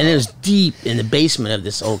 oh no. And it was deep in the basement of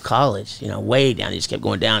this old college, way down. You just kept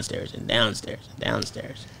going downstairs and downstairs and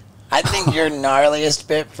downstairs. I think your gnarliest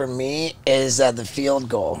bit for me is the field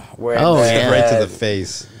goal. Where right to the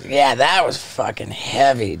face. Yeah, that was fucking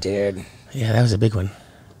heavy, dude. Yeah, that was a big one.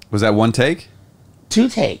 Was that one take? 2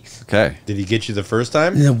 takes. Okay. Did he get you the first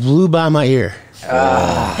time? And it blew by my ear.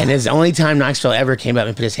 And it's the only time Knoxville ever came up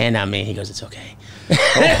and put his hand on me, and he goes, it's okay.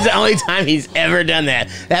 It's the only time he's ever done that.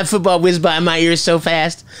 That football whizzed by my ears so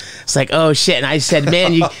fast. It's like, oh shit. And I said,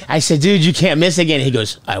 man, I said, dude, you can't miss again. He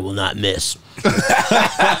goes, I will not miss.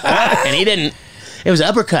 And he didn't. It was an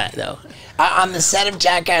uppercut though. On the set of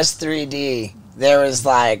Jackass 3D, there was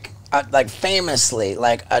like famously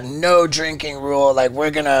like a no drinking rule. Like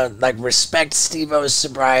we're gonna like respect Steve-O's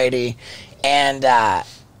sobriety, and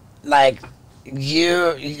like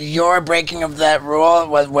your breaking of that rule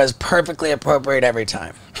was perfectly appropriate every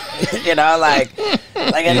time. You know, like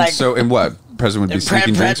so in what? Preston would be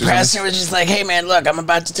sneaking drinks or Preston something? was just like, hey man, look, I'm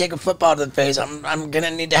about to take a football to the face. I'm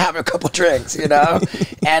gonna need to have a couple drinks, you know?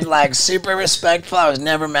 And like super respectful. I was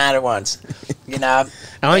never mad at once. You know?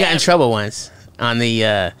 I only got in trouble once on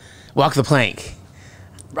the walk the plank.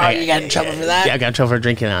 Oh, you got in trouble for that? Yeah, I got in trouble for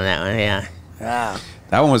drinking on that one, yeah. Wow.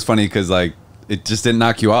 That one was funny because like it just didn't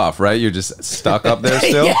knock you off, right? You're just stuck up there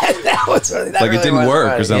still. Yeah, that was really, that like really it didn't was work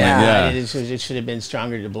funny. or something. Yeah. It should have been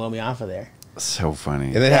stronger to blow me off of there. So funny.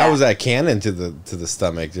 And then how was that cannon to the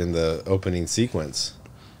stomach in the opening sequence?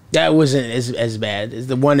 That wasn't as bad as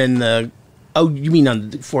the one in the... Oh, you mean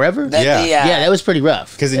on Forever? Yeah. Yeah, that was pretty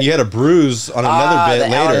rough. Because then you had a bruise on another bit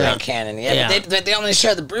the later. element cannon. Yeah, but they only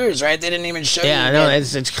show the bruise, right? They didn't even show you. Yeah, no,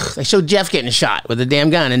 they showed Jeff getting shot with a damn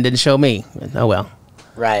gun and didn't show me. Oh, well.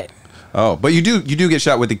 Right. Oh, but you do get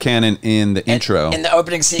shot with the cannon in the intro. In the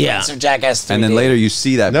opening sequence of Jackass 3D. And then later you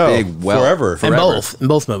see that big well. Forever. In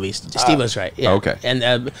both movies. Steve-O's right. Yeah. Okay.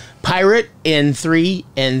 And Pirate in 3,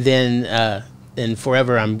 and then in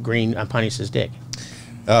Forever, I'm green. I'm Pontius's dick.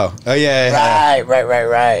 Oh, yeah.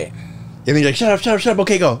 Right. And then you're like, shut up,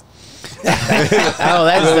 okay, go. Oh,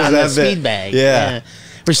 that's on the speed bag. Yeah.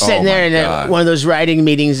 We're sitting there in God. one of those writing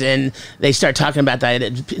meetings, and they start talking about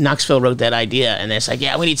that. Knoxville wrote that idea, and it's like,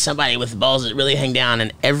 yeah, we need somebody with balls that really hang down,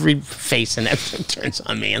 and every face and everything turns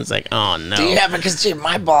on me, and it's like, oh, no. Do you have, because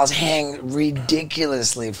my balls hang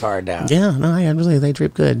ridiculously far down. Yeah, no, they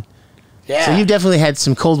drip good. Yeah. So you definitely had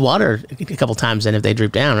some cold water a couple times then if they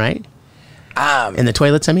drip down, right? In the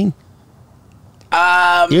toilets, I mean?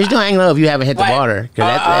 Yours don't hang low if you haven't hit the water.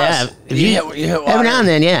 If you hit water. Every now and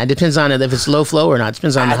then, yeah. It depends on if it's low flow or not. It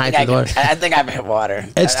depends on the height of the water. I think I've hit water.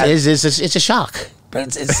 It's a shock.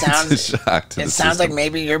 But it sounds like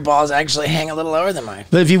maybe your balls actually hang a little lower than mine.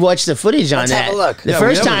 But if you watch the footage on Let's that, have a look. the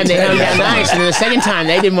first time they hung down nice, and then the second time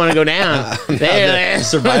they didn't want to go down. They're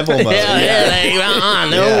survival mode.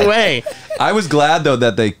 No way. I was glad though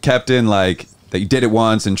that they kept in like that you did it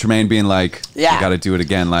once, and Tremaine being like, "You got to do it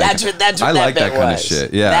again." Like that's what I that like bit that kind was. of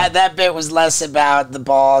shit. Yeah, that bit was less about the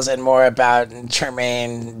balls and more about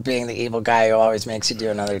Tremaine being the evil guy who always makes you do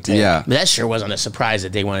another take. yeah. But that sure wasn't a surprise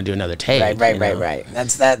that they want to do another take. Right.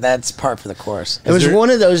 That's part for the course. It was one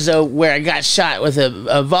of those though where I got shot with a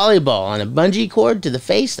volleyball on a bungee cord to the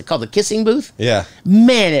face. They called the kissing booth. Yeah.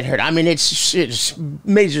 Man, it hurt. I mean, it's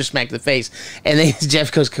major smack to the face. And then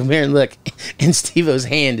Jeff goes, "Come here and look." And Steve-O's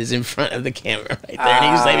hand is in front of the camera right there. And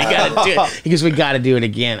he was like, "We gotta do it." He goes, "We gotta do it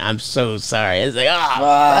again. I'm so sorry." I was like,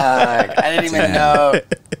 Fuck. I didn't even know.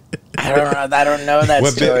 I don't know that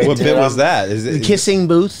story. What bit was that? Is it The kissing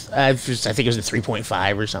booth. I think it was a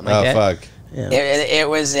 3.5 or something like that. Oh fuck. Yeah. It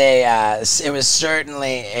was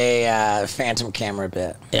certainly a phantom camera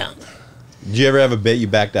bit. Yeah. Did you ever have a bit you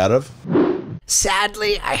backed out of?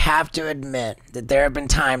 Sadly, I have to admit that there have been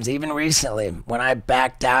times, even recently, when I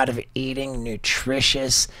backed out of eating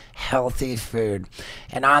nutritious, healthy food.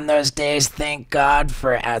 And on those days, thank God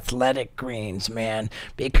for Athletic Greens, man,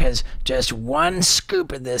 because just one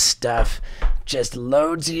scoop of this stuff just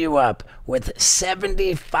loads you up with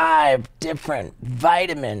 75 different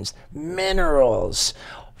vitamins, minerals,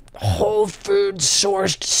 whole food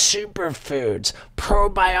sourced superfoods,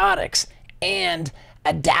 probiotics, and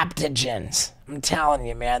adaptogens. I'm telling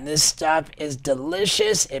you, man, this stuff is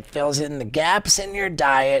delicious. It fills in the gaps in your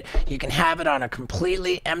diet. You can have it on a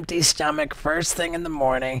completely empty stomach first thing in the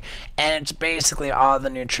morning, and it's basically all the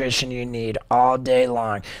nutrition you need all day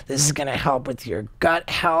long. This is going to help with your gut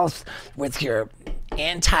health, with your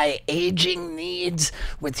anti-aging needs,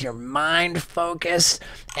 with your mind focus,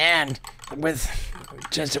 and with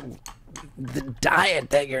just the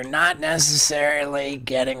diet that you're not necessarily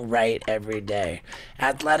getting right every day.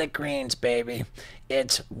 Athletic Greens, baby.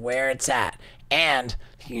 It's where it's at. And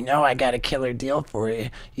you know I got a killer deal for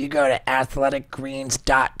you. You go to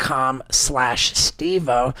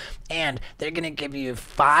athleticgreens.com/Stevo, and they're going to give you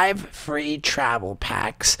 5 free travel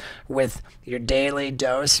packs with your daily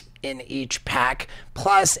dose in each pack,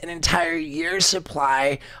 plus an entire year's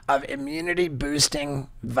supply of immunity-boosting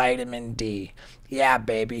vitamin D. Yeah,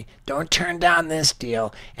 baby. Don't turn down this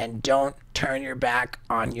deal, and don't turn your back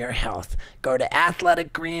on your health. Go to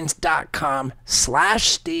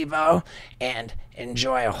athleticgreens.com/Stevo and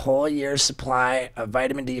enjoy a whole year's supply of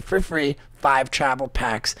vitamin D for free, 5 travel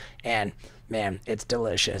packs, and man, it's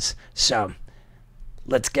delicious. So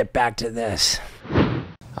let's get back to this.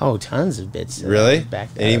 Oh, tons of bits. Really?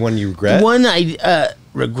 Back there. Anyone you regret? The one I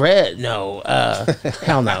regret? No.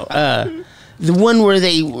 Hell no. The one where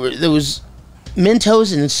there was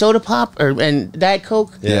Mentos and soda pop and Diet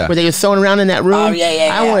Coke, Yeah. where they were thrown around in that room. Oh, yeah.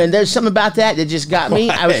 I wanted. There's something about that just got me.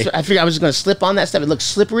 I figured I was going to slip on that stuff. It looked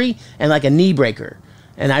slippery and like a knee breaker.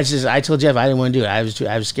 And I told Jeff I didn't want to do it.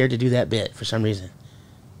 I was scared to do that bit for some reason.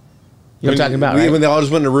 You know what I'm talking about, right? When they all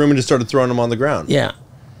just went in a room and just started throwing them on the ground. Yeah.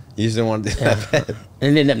 You just didn't want to do that bit.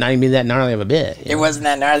 And it ended up not even being that gnarly of a bit. It wasn't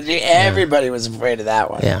that gnarly. Everybody was afraid of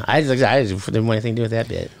that one. Yeah, I just didn't want anything to do with that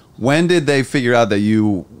bit. When did they figure out that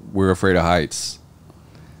you were afraid of heights?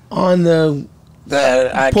 On the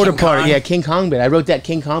porta King party, Kong. yeah, King Kong bit. I wrote that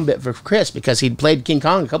King Kong bit for Chris because he'd played King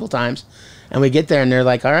Kong a couple times. And we get there and they're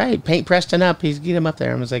like, all right, paint Preston up. He's get him up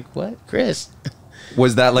there. I was like, what? Chris?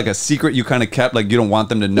 Was that like a secret you kind of kept? Like you don't want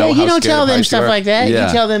them to know Yeah, how you don't scared tell of them heights you stuff are? like that. Yeah.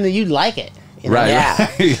 You tell them that you'd like it. You know? Right. Yeah.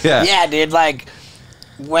 right. Yeah. Yeah, dude. Like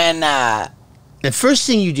when The first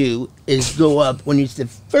thing you do is go up when it's the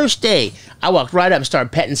first day. I walked right up and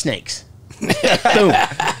started petting snakes. Boom.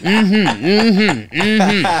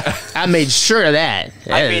 I made sure of that.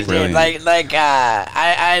 I mean, dude, brilliant. I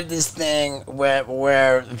had this thing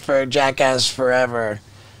where for Jackass Forever,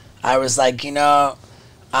 I was like, Ryan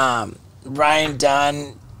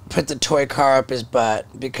Dunn put the toy car up his butt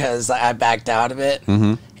because I backed out of it.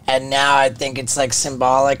 Mm-hmm. And now I think it's like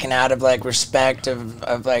symbolic and out of like respect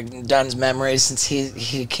of like Dunn's memory since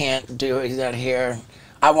he can't do it, he's not here.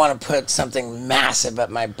 I want to put something massive up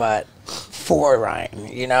my butt for Ryan,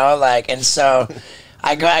 and so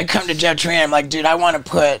I come to Jeff Tremaine, I'm like, dude, I want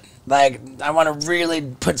to really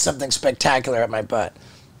put something spectacular at my butt.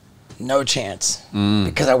 No chance.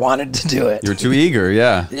 Because I wanted to do it. You were too eager,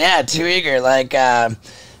 yeah. Yeah, too eager.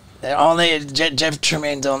 Jeff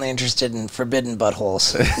Tremaine's only interested in forbidden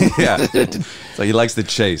buttholes. Yeah. So he likes the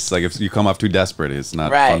chase. Like if you come off too desperate, it's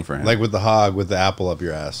not Right. fun for him. Like with the hog with the apple up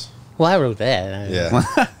your ass. Well, I wrote that. Yeah.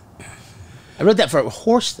 I wrote that for a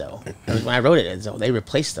horse, though. When I wrote it, they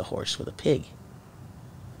replaced the horse with a pig.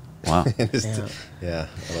 Wow. Yeah.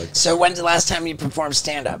 I like So when's the last time you performed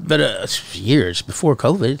stand-up? But years before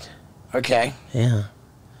COVID. Okay. Yeah.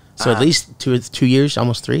 So at least 2 years,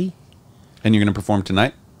 almost 3. And you're going to perform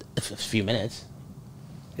tonight? A few minutes.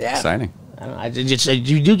 Yeah. Exciting. I don't know.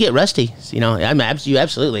 You do get rusty. You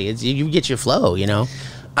absolutely. You get your flow.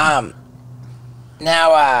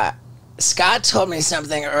 Now, Scott told me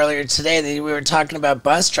something earlier today that we were talking about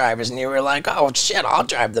bus drivers, and you were like, "Oh shit, I'll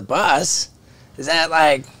drive the bus." Is that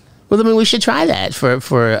like? Well, I mean, we should try that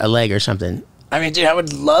for a leg or something. I mean, dude, I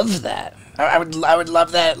would love that. I would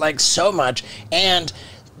love that like so much. And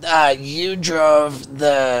you drove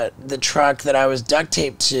the truck that I was duct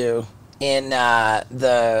taped to in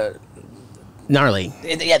the Gnarly.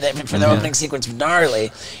 for the opening sequence of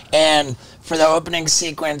Gnarly, and for the opening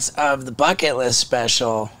sequence of the Bucket List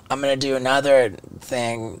special, I'm gonna do another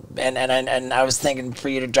thing, and I was thinking for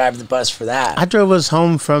you to drive the bus for that. I drove us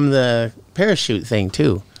home from the parachute thing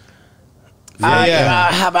too.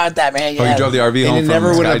 How about that, man? Oh, you drove the RV home And it from never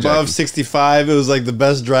went skyjacking. above 65. It was like the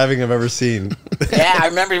best driving I've ever seen. Yeah, I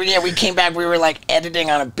remember. Yeah, we came back. We were like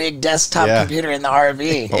editing on a big desktop Yeah. computer in the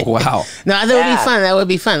RV. Oh, wow. No, that would be fun. That would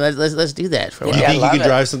be fun. Let's do that for a while. Do you Yeah, I think you love could it.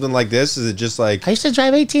 drive something like this? Is it just like I used to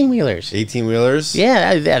drive 18-wheelers. 18-wheelers?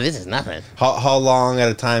 Yeah, this is nothing. How long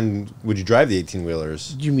at a time would you drive the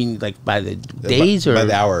 18-wheelers? You mean like by the days or by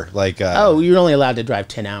the hour? Like Oh, you're only allowed to drive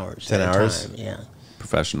 10 hours. 10 at a hours? time. Yeah.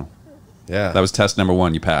 Professional. yeah. That was test number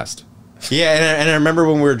 1. You passed. Yeah, and I remember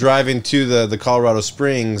when we were driving to the Colorado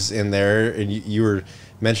Springs in there, and you were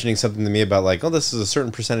mentioning something to me about like, oh, this is a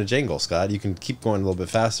certain percentage angle, Scott. You can keep going a little bit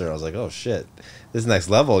faster. I was like, oh shit, this is next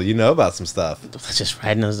level. You know about some stuff. That's just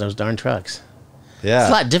riding those darn trucks. Yeah. It's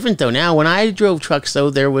a lot different though now. When I drove trucks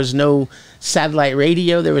though, there was no satellite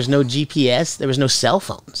radio, there was no GPS, there was no cell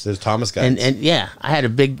phones. There's Thomas guys. And yeah, I had a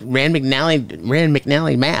big Rand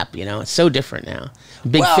McNally map. It's so different now.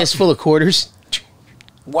 Big Well- fistful of quarters.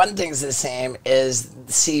 One thing's the same is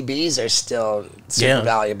CBs are still super Yeah.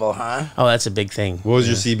 valuable, huh? Oh, that's a big thing. What was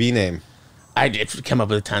your CB name? I did come up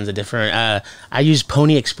with tons of different. I use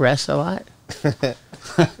Pony Express a lot,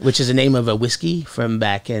 which is the name of a whiskey from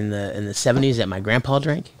back in the 70s that my grandpa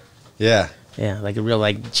drank. Yeah. Yeah, like a real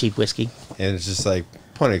like cheap whiskey. And it's just like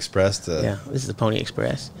Pony Express to Yeah, this is the Pony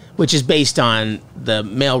Express, which is based on the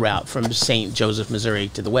mail route from St. Joseph, Missouri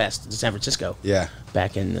to the west, to San Francisco. Yeah.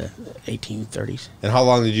 Back in the 1830s. And how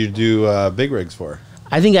long did you do big rigs for?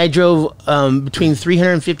 I think I drove between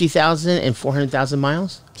 350,000 and 400,000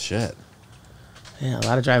 miles. Shit. Yeah, a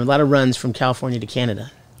lot of driving, a lot of runs from California to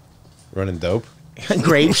Canada. Running dope.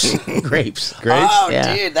 Grapes. Grapes. Grapes? Oh,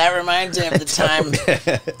 Yeah. dude, that reminds me of the time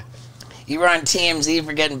you were on TMZ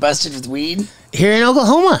for getting busted with weed Here in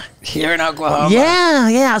Oklahoma. here in Oklahoma.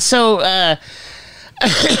 Yeah. So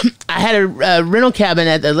I had a rental cabin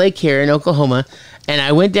at the lake here in Oklahoma, and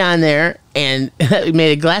I went down there and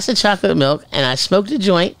made a glass of chocolate milk, and I smoked a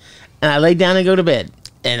joint, and I laid down and go to bed.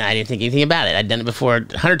 And I didn't think anything about it. I'd done it before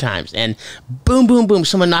 100 times. And boom, boom, boom,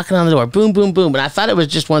 someone knocking on the door. Boom, boom, boom. And I thought it was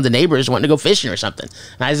just one of the neighbors wanting to go fishing or something.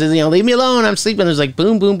 And I said, leave me alone. I'm sleeping. It was like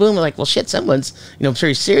boom, boom, boom. I'm like, well, shit, someone's,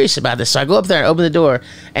 very serious about this. So I go up there and open the door,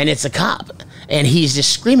 and it's a cop. And he's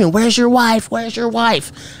just screaming, where's your wife? Where's your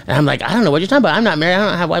wife? And I'm like, I don't know what you're talking about. I'm not married. I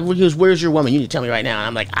don't have a wife. He goes, where's your woman? You need to tell me right now. And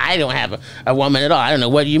I'm like, I don't have a woman at all. I don't know.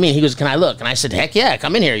 What do you mean? He goes, can I look? And I said, heck yeah,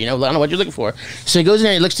 come in here. I don't know what you're looking for. So he goes in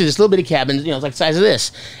there and he looks through this little bitty cabin, it's like the size of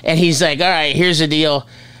this. And he's like, all right, here's the deal.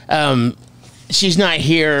 She's not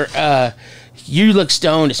here. You look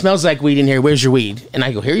stoned. It smells like weed in here. Where's your weed? And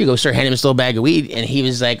I go, here you go, sir. Hand him this little bag of weed. And he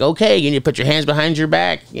was like, okay, you need to put your hands behind your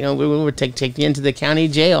back. We would take you into the county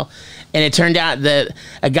jail. And it turned out that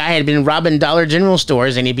a guy had been robbing Dollar General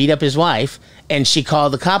stores, and he beat up his wife, and she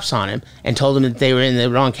called the cops on him and told them that they were in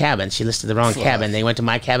the wrong cabin. She listed the wrong cabin. They went to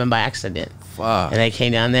my cabin by accident. Fuck. And they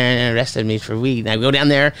came down there and arrested me for weed. And I go down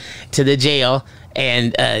there to the jail,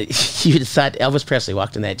 and you'd have thought Elvis Presley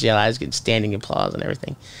walked in that jail. I was getting standing applause and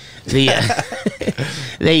everything.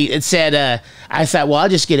 They said, I thought, well, I'll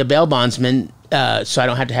just get a bail bondsman so I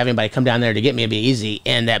don't have to have anybody come down there to get me. It'd be easy.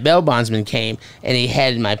 And that bail bondsman came, and he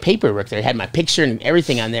had my paperwork there. He had my picture and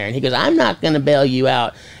everything on there. And he goes, I'm not going to bail you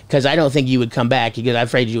out because I don't think you would come back. He goes, I'm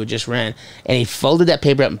afraid you would just run. And he folded that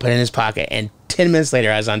paper up and put it in his pocket. And 10 minutes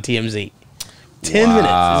later, I was on TMZ. 10 minutes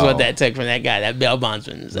is what that took from that guy, that bail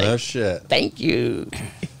bondsman. Like, no shit. Thank you.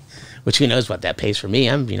 Which who knows what that pays for me.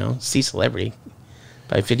 I'm, C celebrity.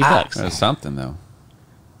 Probably $50. That's something, though.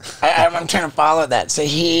 I'm trying to follow that. So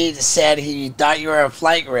he said he thought you were a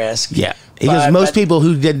flight risk. Yeah. Because most people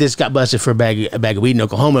who did this got busted for a bag of weed in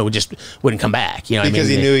Oklahoma wouldn't come back. Because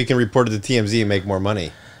he knew he can report it to TMZ and make more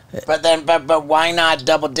money. But why not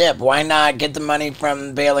double dip? Why not get the money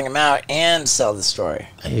from bailing him out and sell the story?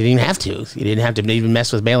 You didn't have to. You didn't have to even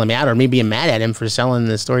mess with bailing him out or me being mad at him for selling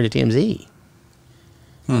the story to TMZ.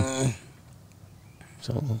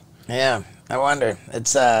 So yeah, I wonder.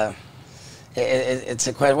 It's a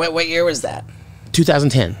question. What year was that?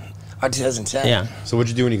 2010. Oh, 2010. Yeah. So what'd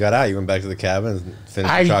you do when you got out? You went back to the cabin and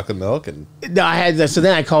finished the chocolate milk? No, I had. So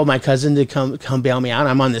then I called my cousin to come bail me out.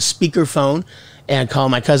 I'm on the speakerphone and called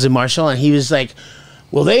my cousin Marshall, and he was like,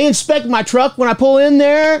 will they inspect my truck when I pull in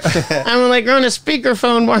there? I'm like, you're on a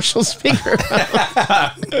speakerphone, Marshall,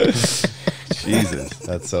 speakerphone. Jesus.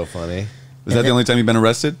 That's so funny. Was that the only time you've been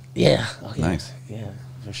arrested? Yeah. Oh, yeah. Nice. Yeah,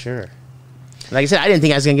 for sure. Like I said, I didn't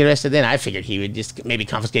think I was going to get arrested then. I figured he would just maybe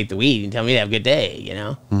confiscate the weed and tell me to have a good day,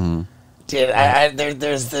 Mm-hmm. Dude,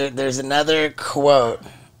 there's another quote,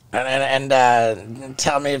 and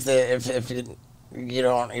tell me if you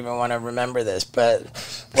don't even want to remember this, but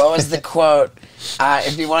what was the quote?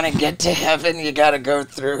 If you want to get to heaven, you got to go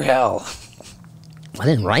through hell. I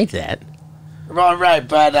didn't write that. Well, right,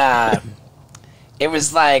 but it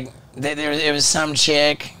was like it was some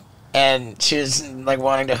chick, and she was like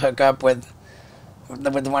wanting to hook up with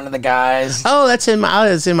one of the guys. Oh, that's in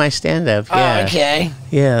my stand-up. Yeah. Oh, okay.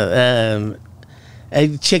 Yeah.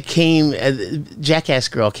 A chick came, a Jackass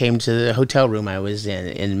girl came to the hotel room I was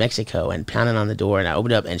in Mexico and pounded on the door, and I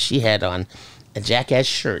opened up, and she had on a Jackass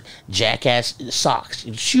shirt, Jackass socks,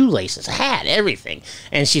 shoelaces, hat, everything.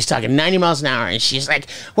 And she's talking 90 miles an hour, and she's like,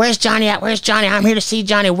 where's Johnny at? Where's Johnny? I'm here to see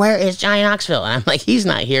Johnny. Where is Johnny Knoxville? And I'm like, he's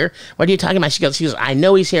not here. What are you talking about? She goes, I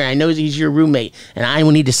know he's here. I know he's your roommate, and I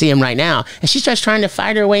will need to see him right now. And she starts trying to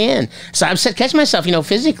fight her way in. So I'm catching myself,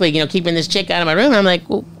 physically, keeping this chick out of my room. And I'm like,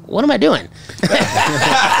 well, what am I doing? So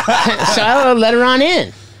I let her on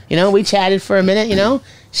in. We chatted for a minute,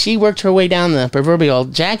 She worked her way down the proverbial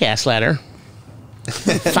Jackass ladder.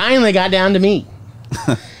 Finally got down to me.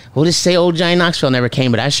 We'll just say old Johnny Knoxville never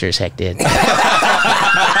came, but I sure as heck did. Yeah,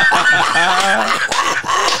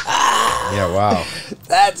 wow.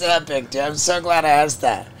 That's epic, dude. I'm so glad I asked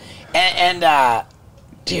that. And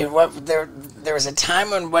dude, there was a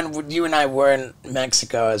time when you and I were in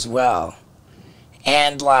Mexico as well.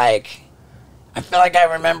 And I feel like I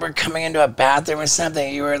remember coming into a bathroom or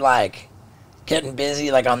something. You were getting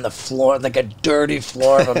busy on the floor, a dirty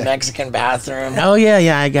floor of a Mexican bathroom. Oh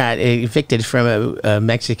yeah, I got evicted from a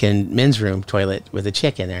Mexican men's room toilet with a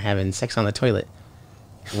chick in there having sex on the toilet.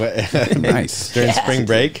 Nice. During spring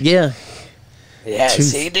break? Yeah. Yeah,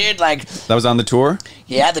 see, dude, that was on the tour?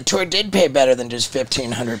 Yeah, the tour did pay better than just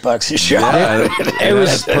 $1,500 a show. Yeah, it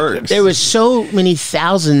was perks. There was so many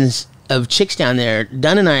thousands of chicks down there.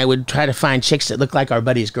 Dunn and I would try to find chicks that looked like our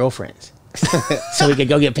buddies' girlfriends. So we could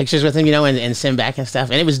go get pictures with them, and send back and stuff.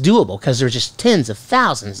 And it was doable because there were just tens of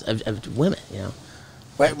thousands of women,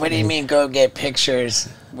 What do you mean? Go get pictures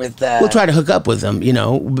with? We'll try to hook up with them, you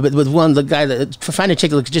know, with the guy that find a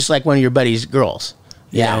chick that looks just like one of your buddy's girls,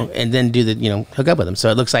 you know, and then do the hook up with them, so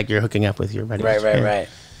it looks like you're hooking up with your buddy. Right.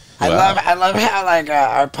 Wow. I love how like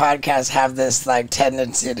our podcasts have this like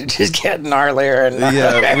tendency to just get gnarlier and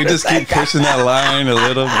gnarlier. Yeah, we just keep pushing that line a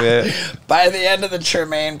little bit. By the end of the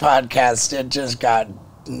Tremaine podcast, it just got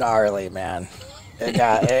gnarly, man. It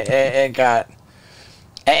got.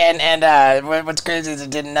 And what's crazy is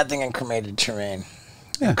it did nothing incriminated Tremaine.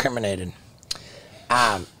 Yeah. Incriminated.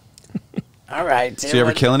 All right. Dude, so you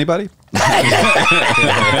ever kill anybody?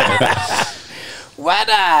 What?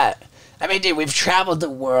 I mean, dude, we've traveled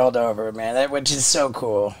the world over, man, which is so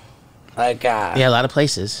cool. Like, yeah, a lot of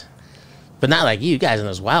places, but not like you guys. And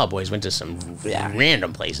those Wild Boys went to some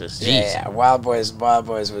random places. Jeez. Yeah, Wild Boys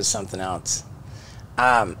was something else.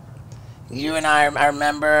 You and I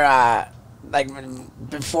remember, like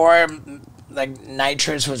before, like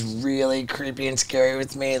nitrous was really creepy and scary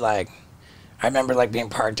with me. Like, I remember like being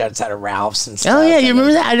parked outside of Ralph's and stuff. Oh yeah, you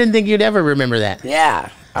remember that? I didn't think you'd ever remember that.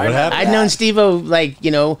 Yeah. I'd known Steve-O, like,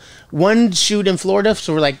 one shoot in Florida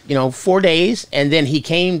for like, 4 days. And then he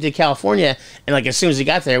came to California. And like, as soon as he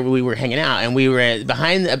got there, we were hanging out. And we were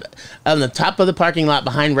on the top of the parking lot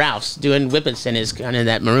behind Ralph's doing whippets in his kind of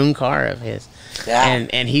that maroon car of his. Yeah.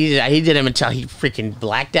 And he did him until he freaking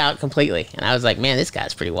blacked out completely. And I was like, man, this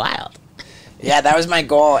guy's pretty wild. Yeah, that was my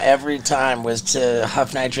goal every time, was to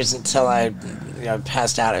huff nitrous until I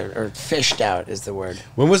passed out, or fished out is the word.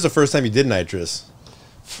 When was the first time you did nitrous?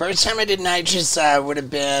 First time I did nitrous would have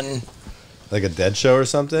been... Like a dead show or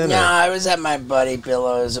something? No, I was at my buddy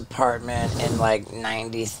Billow's apartment in like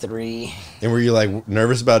 93. And were you like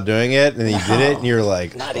nervous about doing it? And then you did it and you were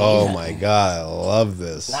like, oh my God, I love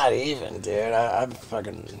this. Not even, dude. I'm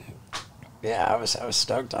fucking... Yeah, I was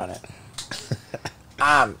stoked on it.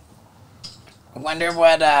 I wonder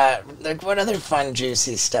what other fun,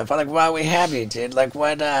 juicy stuff. Like, while we have you, dude, like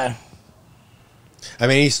what... I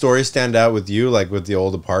mean, any stories stand out with you, like with the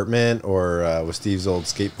old apartment or with Steve's old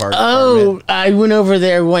skate park apartment? I went over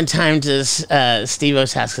there one time to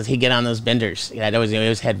Steve-O's house because he'd get on those benders. I'd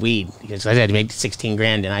always had weed because I had to make 16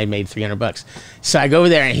 grand and I made $300. So I go over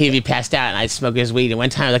there and he'd be passed out and I'd smoke his weed. And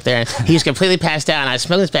one time I looked there and he was completely passed out and I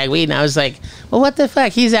smoked this bag of weed and I was like, well, what the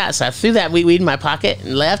fuck? He's out. So I threw that weed in my pocket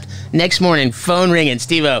and left. Next morning, phone ringing,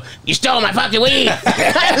 Steve-O, you stole my fucking weed.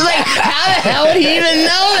 I was like, how the hell would he even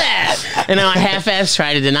know that? And I half-assed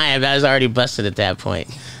tried to deny it, but I was already busted at that point.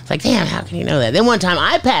 It's like, damn, how can you know that? Then one time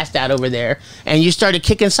I passed out over there and you started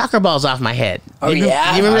kicking soccer balls off my head. Oh,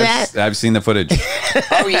 yeah? You remember that? I've seen the footage.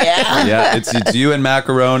 Oh, yeah? Yeah, it's you and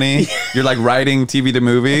Macaroni. You're like writing TV to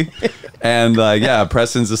movie. And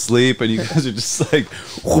Preston's asleep and you guys are just like,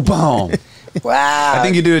 boom. Wow. I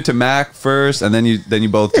think you do it to Mac first and then you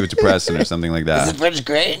both do it to Preston or something like that. Is the footage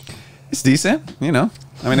great? It's decent, I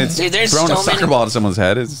mean, it's dude, throwing a soccer ball to someone's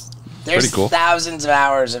head. There's pretty cool. Thousands of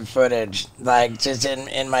hours of footage, like just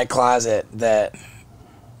in my closet that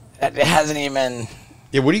it hasn't even.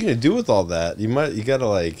 Yeah, what are you gonna do with all that? You gotta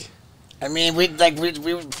like. I mean, we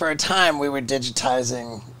for a time we were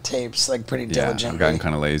digitizing tapes like pretty diligently. I've gotten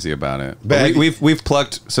kind of lazy about it. But we've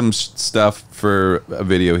plucked some stuff for a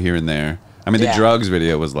video here and there. I mean, the drugs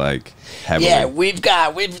video was like heavily. Yeah, and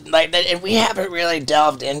we haven't really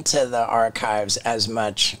delved into the archives as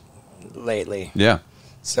much lately. Yeah.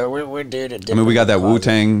 So we're due to. I mean, we got that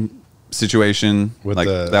Wu-Tang situation. With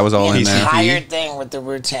that was all in there. The entire thing with the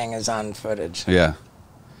Wu-Tang is on footage. Yeah.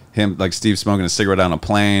 Him, like Steve smoking a cigarette on a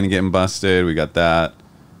plane and getting busted. We got that.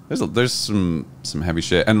 There's some heavy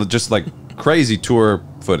shit. And just like crazy tour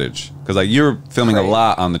footage. Because like you're filming a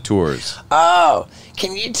lot on the tours. Oh,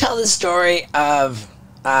 can you tell the story of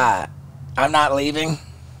I'm Not Leaving?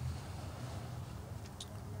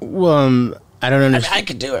 Well, I don't understand. I mean, I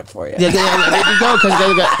could do it for you.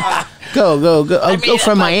 Go. Go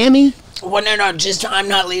from Miami? Well, no, just I'm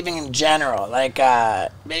Not Leaving in general. Like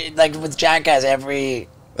with Jackass,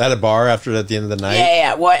 at a bar at the end of the night?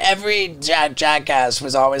 Yeah. Well, every Jackass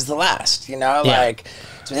was always the last, like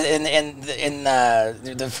in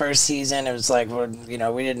the first season, it was like, we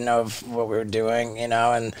didn't know what we were doing, and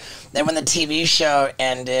then when the TV show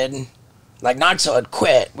ended, like Knoxville had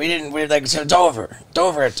quit. We're like, so it's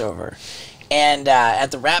over. And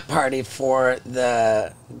at the rap party for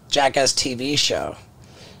the Jackass TV show,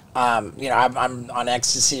 I'm on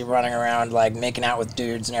ecstasy, running around like making out with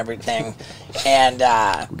dudes and everything, and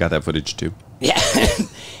we got that footage too. Yeah,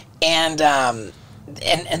 and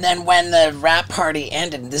then when the rap party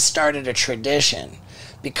ended, this started a tradition,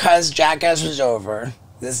 because Jackass was over.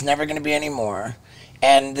 There's never going to be any more,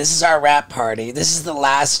 and this is our rap party. This is the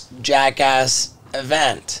last Jackass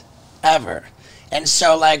event ever. And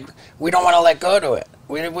so, like, we don't want to let go to it.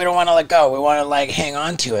 We don't want to let go. We want to, like, hang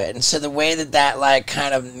on to it. And so the way that, like,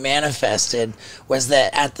 kind of manifested was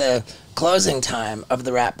that at the closing time of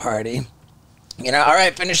the rap party, you know, all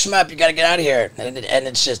right, finish them up. You got to get out of here. And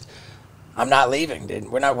it's just, I'm not leaving,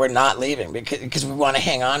 dude. We're not leaving because we want to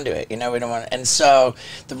hang on to it. You know, we don't want to. And so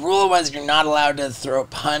the rule was you're not allowed to throw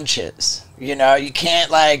punches. You know, you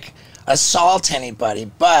can't, like, assault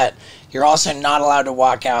anybody, but you're also not allowed to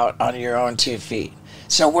walk out on your own 2 feet.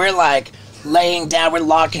 So we're, like, laying down, we're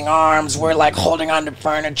locking arms, we're, like, holding on to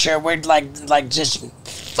furniture, we're, like just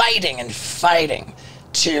fighting and fighting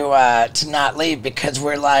to not leave because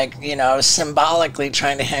we're, like, you know, symbolically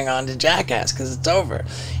trying to hang on to Jackass because it's over.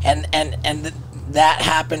 And that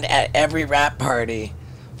happened at every rap party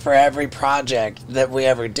for every project that we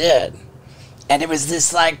ever did. And it was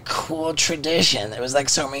this, like, cool tradition. It was, like,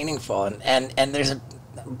 so meaningful. And there's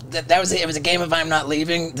that was it. It was a game of I'm Not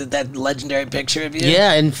Leaving, that legendary picture of you.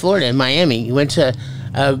 Yeah, in Florida, in Miami. We went to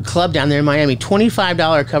a club down there in Miami,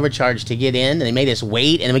 $25 cover charge to get in, and they made us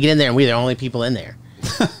wait, and then we get in there, and we're the only people in there.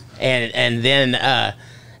 and then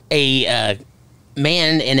a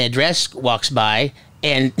man in a dress walks by,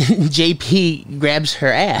 and JP grabs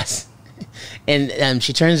her ass. And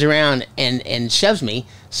she turns around and shoves me.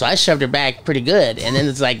 So I shoved her back pretty good. And then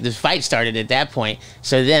it's like the fight started at that point.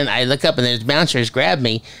 So then I look up and there's bouncers grab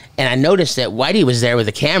me. And I noticed that Whitey was there with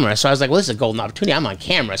a camera. So I was like, well, this is a golden opportunity. I'm on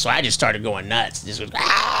camera. So I just started going nuts. Just was,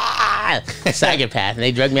 psychopath. And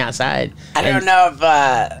they dragged me outside. I don't know if...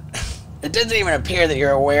 it doesn't even appear that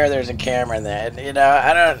you're aware there's a camera in there. You know,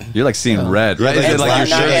 I don't... You're like seeing red, right? It's Is it like your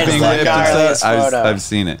shirt's being ripped and stuff? I've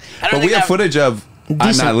seen it. But we have footage of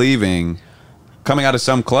I'm Not Leaving coming out of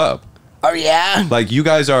some club. Oh, yeah? Like, you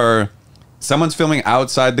guys are... Someone's filming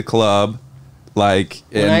outside the club, like...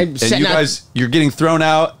 And you guys... You're getting thrown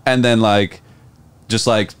out, and then, like... Just,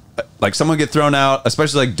 like someone get thrown out,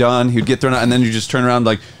 especially, like, Dunn, he'd get thrown out, and then you just turn around,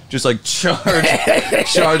 like... Just, like, charge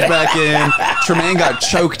back in. Tremaine got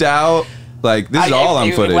choked out. Like, this is all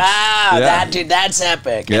on footage. Wow, yeah. That's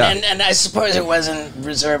epic. Yeah. And I suppose it wasn't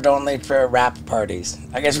reserved only for rap parties.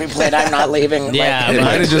 I guess we played I'm Not Leaving. Yeah, It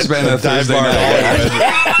might have just been a Thursday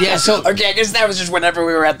night. Yeah, so... Okay, I guess that was just whenever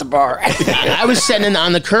we were at the bar. I was sitting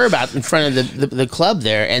on the curb out in front of the club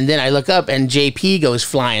there, and then I look up, and JP goes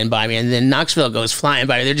flying by me, and then Knoxville goes flying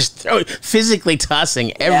by me. They're just physically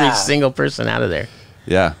tossing every single person out of there.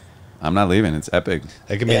 Yeah. I'm Not Leaving. It's epic.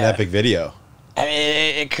 That could be an epic video. I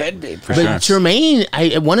mean, it could be. But Tremaine,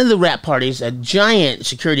 at one of the rap parties, a giant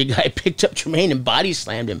security guy picked up Tremaine and body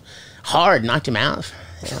slammed him hard, knocked him out.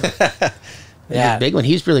 Yeah, big one.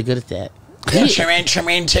 He's really good at that.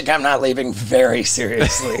 Tremaine took I'm Not Leaving very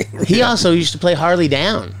seriously. He also used to play Harley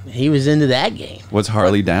Down. He was into that game. What's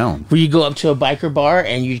Harley Down? Where you go up to a biker bar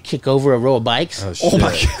and you kick over a row of bikes. Oh, shit. Oh my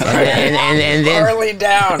God. And then Harley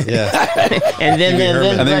Down. Yeah. and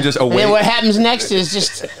then just and then what happens next is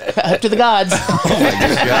just up to the gods. Oh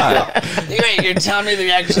my God. Wait, you're telling me that you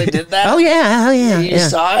actually did that? Oh yeah. You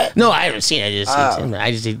saw it? No, I haven't seen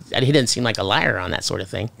it. He didn't seem like a liar on that sort of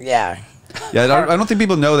thing. Yeah. Yeah, I don't think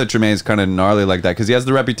people know that Tremaine's kind of gnarly like that because he has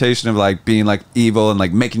the reputation of like being like evil and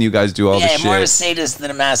like making you guys do all this shit. Yeah, more of a sadist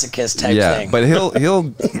than a masochist type thing. Yeah, but he'll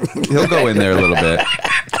go in there a little bit.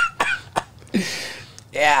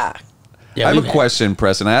 Yeah. I have a question,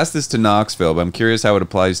 Preston. I asked this to Knoxville, but I'm curious how it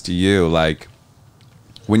applies to you. Like,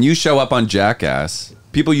 when you show up on Jackass,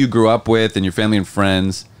 people you grew up with and your family and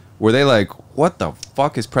friends, were they like, what the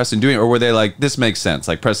fuck is Preston doing? Or were they like, this makes sense?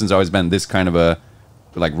 Like, Preston's always been this kind of a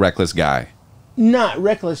like reckless guy. Not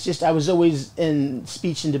reckless, just I was always in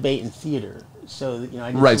speech and debate and theater. So, you know,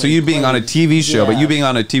 I right, so you being on a TV show, but you being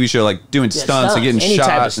on a TV show like doing stunts and getting any shot.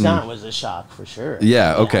 Any type of stunt was a shock for sure.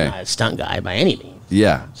 Yeah, okay. I'm not a stunt guy by any means.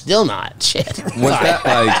 Yeah. Still not. Shit. Was that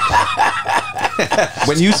like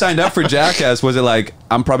when you signed up for Jackass, was it like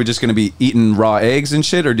I'm probably just gonna be eating raw eggs and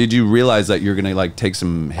shit, or did you realize that you're gonna like take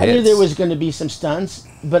some hits? I knew there was gonna be some stunts,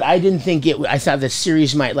 but I didn't think I thought the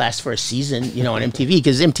series might last for a season, you know, on MTV,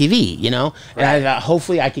 because MTV, you know. And I thought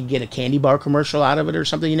hopefully I could get a candy bar commercial out of it or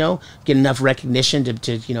something, you know, get enough recognition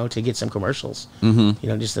to you know, to get some commercials. You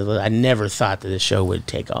know, I never thought that the show would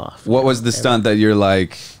take off. What was the stunt that you're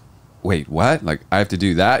like, wait, what? Like I have to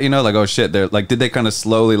do that? You know, like oh shit, they're like, did they kind of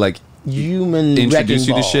slowly like human introduce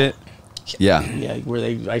you to shit? Yeah. Yeah,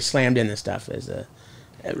 where I slammed in the stuff as a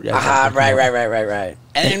right.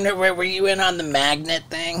 And then were you in on the magnet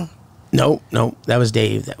thing? No, that was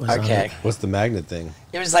Dave. That was okay. What's the magnet thing?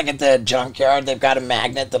 It was like at the junkyard. They've got a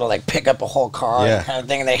magnet that'll like pick up a whole car, kind of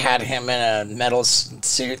thing. They had him in a metal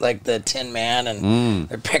suit, like the Tin Man, and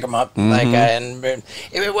they pick him up like. And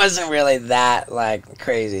it wasn't really that like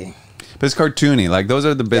crazy. But it's cartoony. Like those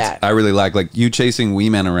are the bits Yeah. I really like you chasing Wee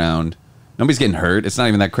Man around. Nobody's getting hurt. It's not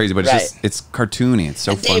even that crazy, but it's just it's cartoony. It's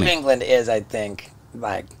so and funny. Dave England is, I think,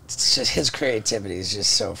 like it's just, his creativity is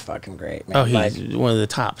just so fucking great, man. Oh, he's like, one of the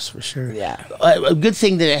tops for sure. Yeah. A good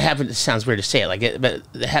thing that it happened. It sounds weird to say it like it, but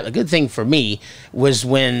a good thing for me was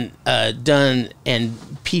when Dunn and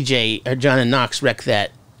PJ or John and Knox wrecked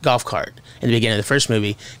that golf cart in the beginning of the first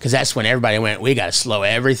movie, because that's when everybody went, we got to slow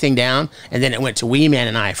everything down, and then it went to Wee Man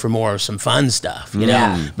and I for more of some fun stuff, you know.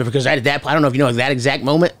 Yeah. But because right at that point, I don't know if you know, at that exact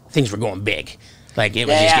moment, things were going big. Like it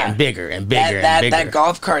was just getting bigger and bigger and bigger. That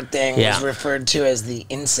golf cart thing Yeah. was referred to as the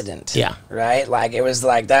incident. Yeah. Right? Like it was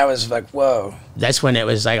like that was like, whoa. That's when it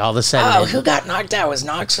was like all of a sudden. Oh, who got knocked out? Was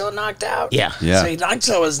Knoxville knocked out? Yeah. Yeah. So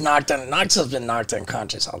Knoxville was knocked un Knoxville's been knocked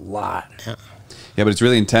unconscious a lot. Yeah, but it's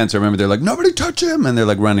really intense. I remember they're like, nobody touch him, and they're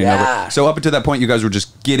like running Yeah. over. So up until that point, you guys were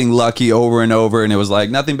just getting lucky over and over, and it was like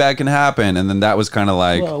nothing bad can happen. And then that was kind of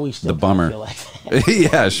like Well, we still the bummer. feel like that.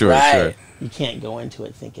 Yeah, sure, Right. sure, You can't go into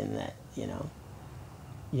it thinking that, you know,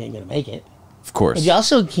 you ain't gonna make it. of course. But you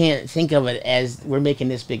also can't think of it as we're making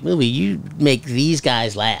this big movie. You make these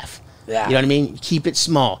guys laugh. Yeah. You know what I mean? Keep it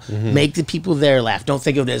small. Mm-hmm. Make the people there laugh. Don't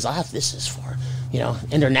think of it as, this is for, you know,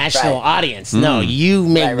 international Right. audience. No, you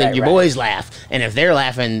make Right, your right. boys laugh. And if they're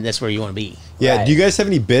laughing, that's where you want to be. Yeah. Right. Do you guys have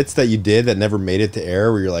any bits that you did that never made it to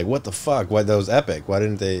air where you're like, what the fuck? Why that was epic? Why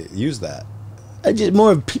didn't they use that? Just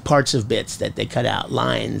more parts of bits that they cut out,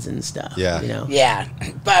 lines and stuff. Yeah. You know? Yeah,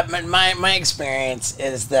 but my experience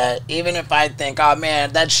is that even if I think, oh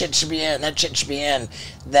man, that shit should be in,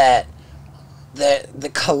 that the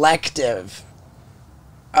collective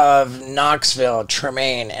of Knoxville,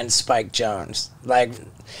 Tremaine, and Spike Jones, like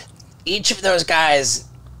each of those guys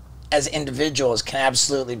as individuals can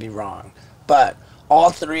absolutely be wrong, but all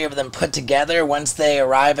three of them put together, once they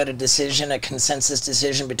arrive at a decision, a consensus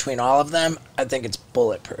decision between all of them, I think it's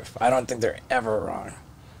bulletproof. I don't think they're ever wrong.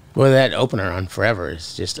 Well, that opener on Forever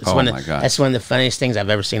is just, Oh one my of, God. that's one of the funniest things I've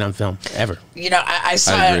ever seen on film, ever. You know, I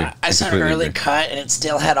saw I agree. I saw an completely early agree. cut, and it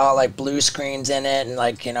still had all like blue screens in it, and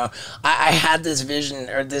like, you know, I had this vision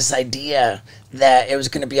or this idea that it was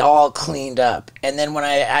going to be all cleaned up, and then when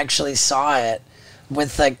I actually saw it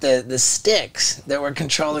with like the sticks that were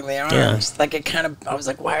controlling the arms, like it kind of, I was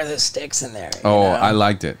like, why are those sticks in there? You Oh, know? I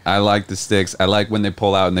liked it. I like the sticks. I like when they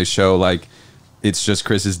pull out and they show like it's just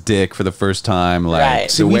Chris's dick for the first time. Like Right.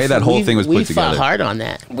 the See, way that whole thing was we put together. fought hard on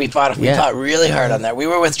that. We fought really hard on that. We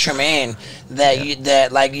were with Tremaine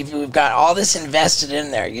that like we've got all this invested in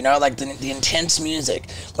there, you know, like the intense music,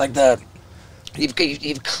 like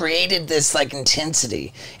you've created this like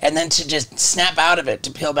intensity, and then to just snap out of it, to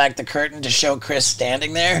peel back the curtain to show Chris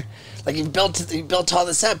standing there, like you built all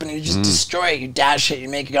this up and you just destroy it, you dash it, you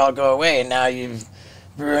make it all go away, and now you've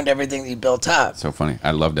ruined everything that you built up. So funny.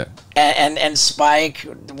 I loved it. And Spike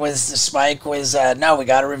was no, we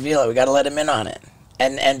got to reveal it. We got to let him in on it.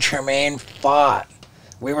 And Tremaine fought.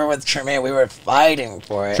 We were with Tremaine. We were fighting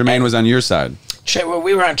for it. Tremaine was on your side.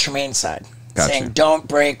 We were on Tremaine's side, Gotcha. saying don't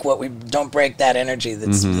break that energy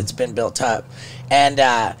that's been built up.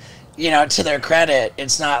 And you know, to their credit,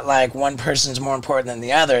 it's not like one person's more important than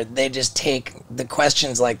the other. They just take the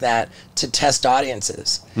questions like that to test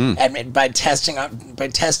audiences. And by testing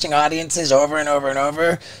audiences over and over and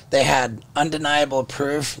over, they had undeniable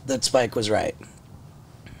proof that Spike was right.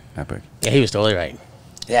 Epic. Yeah, he was totally right.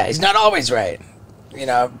 Yeah, he's not always right, you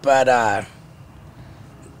know, but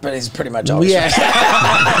he's pretty much always We right.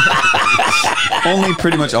 asked, Only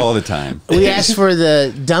pretty much all the time. we asked for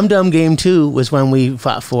the Dum Dum Game 2 was when we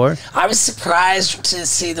fought for. I was surprised to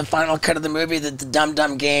see the final cut of the movie that the Dum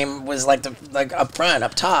Dum Game was like up front,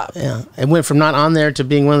 up top. Yeah, it went from not on there to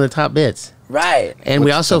being one of the top bits. Right. And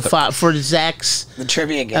we also fought for Zach's The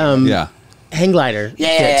trivia game. Yeah. hang glider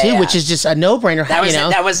Yeah, too, yeah. which is just a no-brainer. That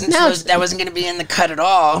wasn't now that wasn't going to be in the cut at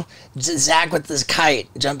all. Zach with this kite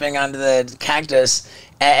jumping onto the cactus,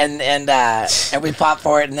 and we fought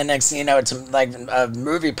for it, and the next thing you know, it's like a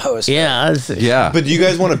movie poster. Yeah, Yeah. But do you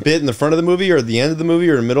guys want a bit in the front of the movie or at the end of the movie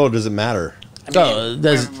or in the middle, or does it matter? I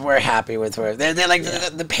mean, we're happy with where they're like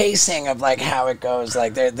the pacing of like how it goes.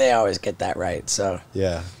 Like they always get that right. So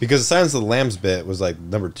Yeah, because the Silence of the Lambs bit was like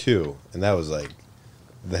number 2, and that was like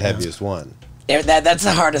the heaviest one. that's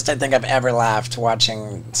the hardest I think I've ever laughed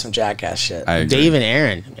watching some Jackass shit. I agree. Dave and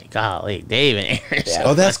Aaron. Golly, Dave and Aaron. Yeah.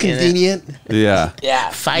 Oh, that's Fucking convenient. Yeah.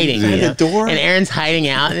 Yeah. Fighting. Behind you the door? And Aaron's hiding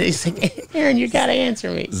out. And he's like, Aaron, you got to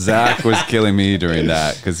answer me. Zach was killing me during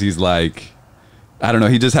that because he's like, I don't know.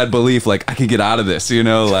 He just had belief, like I can get out of this, you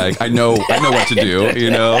know. Like I know what to do,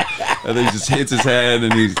 you know. And then he just hits his head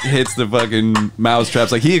and he hits the fucking mouse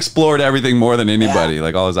traps. Like he explored everything more than anybody,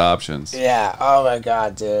 like all his options. Yeah. Oh my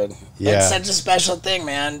god, dude. Yeah. It's such a special thing,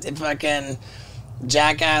 man. It fucking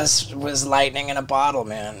Jackass was lightning in a bottle,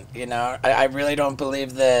 man. You know, I really don't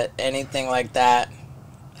believe that anything like that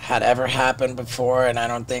had ever happened before, and I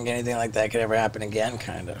don't think anything like that could ever happen again,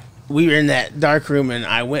 kind of. We were in that dark room, and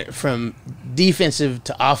I went from defensive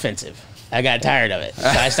to offensive. I got tired of it, so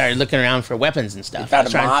I started looking around for weapons and stuff. You found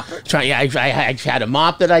a mop? I had a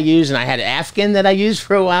mop that I used, and I had an Afghan that I used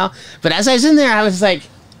for a while. But as I was in there, I was like,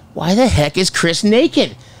 why the heck is Chris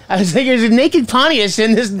naked? I was like, there's a naked Pontius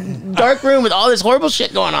in this dark room with all this horrible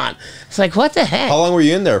shit going on. It's like, what the heck? How long were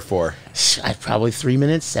you in there for? Probably 3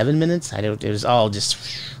 minutes, 7 minutes. It was all just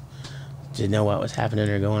didn't know what was happening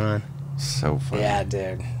or going on. So funny. Yeah,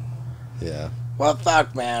 dude. Yeah. Well,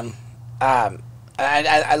 fuck, man.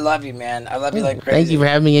 I love you, man. I love you like crazy. Thank you for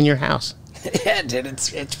having me in your house. Yeah, dude,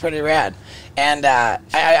 it's pretty rad. And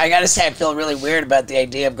I gotta say, I feel really weird about the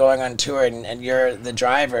idea of going on tour and you're the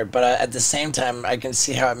driver, but at the same time, I can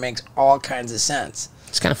see how it makes all kinds of sense.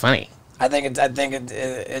 It's kind of funny. I think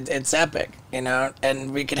it's epic, you know.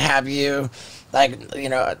 And we could have you, like, you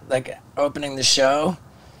know, like opening the show.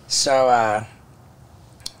 So,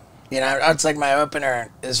 you know, it's like my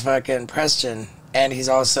opener is fucking Preston, and he's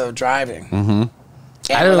also driving. Mm-hmm.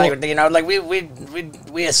 I don't like, you know, like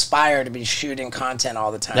we aspire to be shooting content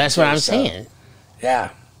all the time. That's what I'm saying. Yeah.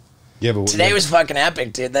 Yeah, but Today was fucking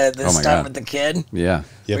epic, dude. The Oh my stunt God. with the kid. Yeah.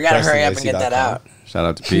 We gotta hurry up and get that out. Shout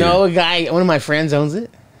out to Peter. No, a guy, one of my friends owns it.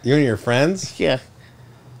 You and your friends? Yeah.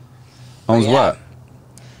 Owns Yeah. what?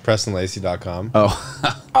 PrestonLacy.com. Oh.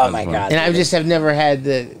 Oh my God. And I dude. just have never had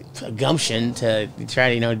the gumption to try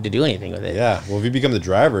to, you know, to do anything with it. Yeah. Well, if you become the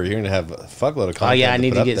driver, you're gonna have a fuckload of content. Oh yeah, I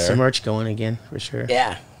need put to up get there. some merch going again for sure.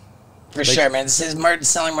 Yeah. For sure, man. This is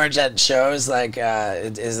selling merch at shows, like,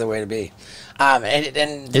 it is the way to be. And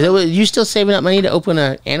Is it, you still saving up money to open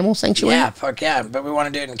an animal sanctuary? yeah, fuck yeah. But we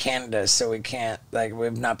want to do it in Canada, so we can't, like,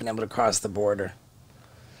 we've not been able to cross the border.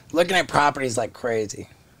 Looking at properties like crazy,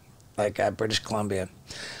 like British Columbia.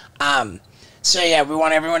 So yeah, we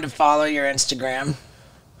want everyone to follow your Instagram.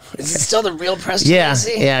 Is it still the real Preston Yeah,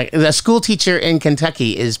 Lacy? yeah. The school teacher in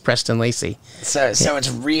Kentucky is Preston Lacy. So it's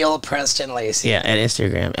real Preston Lacy. Yeah, at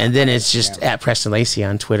Instagram. And then it's just at Preston Lacy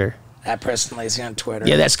on Twitter. At Preston Lacy on Twitter.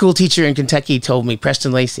 Yeah, that school teacher in Kentucky told me,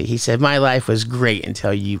 Preston Lacy, he said, my life was great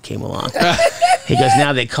until you came along. He goes,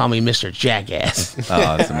 now they call me Mr. Jackass.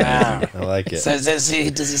 Oh, that's amazing. I like it. So does he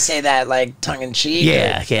say that like tongue in cheek?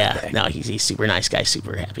 Yeah, or- yeah. Okay. No, he's super nice guy,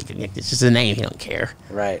 super happy. It's just a name, he don't care.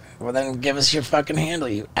 Right. Well, then give us your fucking handle,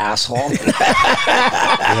 you asshole.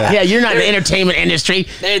 Yeah, you're not in the entertainment industry.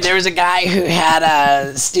 There was a guy who had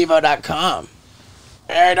Stevo.com.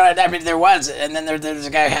 No, I mean, there was. And then there was a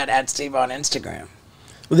guy who had @Stevo on Instagram.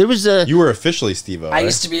 Well, there was a... You were officially Steve-O, I right?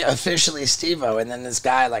 used to be officially Stevo, and then this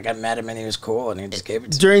guy, like, I met him and he was cool, and he just gave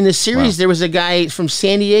it to me. During the series, there was a guy from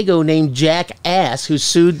San Diego named Jackass who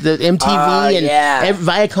sued the MTV and yeah.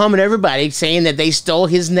 Viacom and everybody, saying that they stole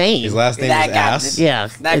his name. His last name That is guy Ass. did- Yeah.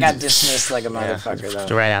 That got It's- dismissed like a motherfucker,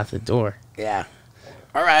 though. right out the door. Yeah.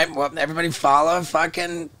 All right. Well, everybody follow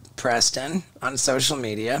fucking Preston on social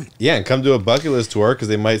media. Yeah, and come to a bucket list tour because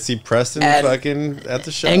they might see Preston And- fucking at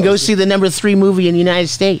the show. And go see the #3 movie in the United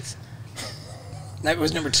States. That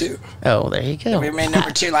was number 2. Oh, there you go. We made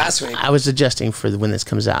number 2 last week. I was adjusting for when this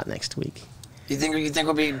comes out next week. You think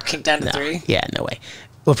we'll be kicked down to No. 3? Yeah, no way.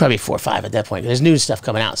 We'll probably 4 or 5 at that point. There's new stuff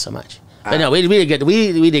coming out so much. But no, we did good.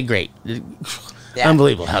 We did great. Yeah.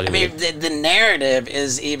 Unbelievable how good I we mean, did. the narrative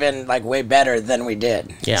is even like way better than we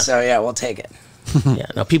did. Yeah. So yeah, we'll take it. Yeah,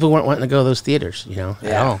 no, people weren't wanting to go to those theaters, you know, at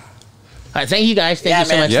Yeah. all. All right, thank you guys. Thank Yeah, you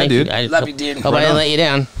so man. much. Yeah, Thank dude. You. I Love hope- you, dude. Hope I didn't let you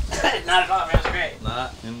down. Not at all, man. It's great.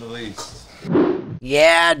 Not in the least.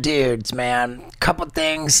 Yeah, dudes, man. Couple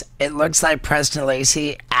things. It looks like Preston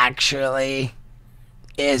Lacy actually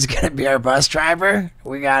is gonna be our bus driver.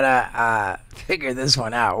 We gotta figure this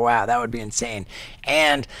one out. Wow, that would be insane.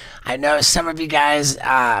 And I know some of you guys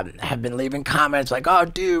have been leaving comments like, "Oh,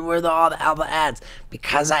 dude, where are all the Alba ads?"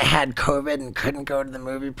 Because I had COVID and couldn't go to the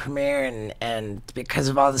movie premiere, and because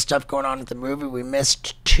of all the stuff going on at the movie, we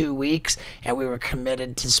missed 2 weeks, and we were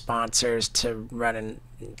committed to sponsors to running.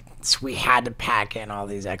 So we had to pack in all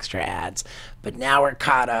these extra ads. But now we're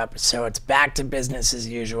caught up, so it's back to business as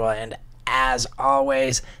usual. And as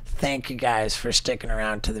always, thank you guys for sticking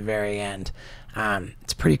around to the very end.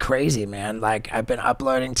 It's pretty crazy, man. Like, I've been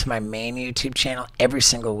uploading to my main YouTube channel every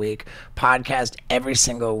single week, podcast every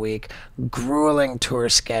single week, grueling tour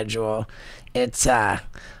schedule. It's a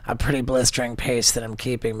pretty blistering pace that I'm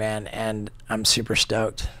keeping, man, and I'm super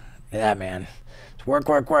stoked. Yeah, man. Work,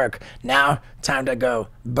 work, work. Now, time to go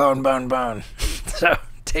bone, bone, bone. So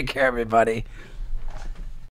take care, everybody.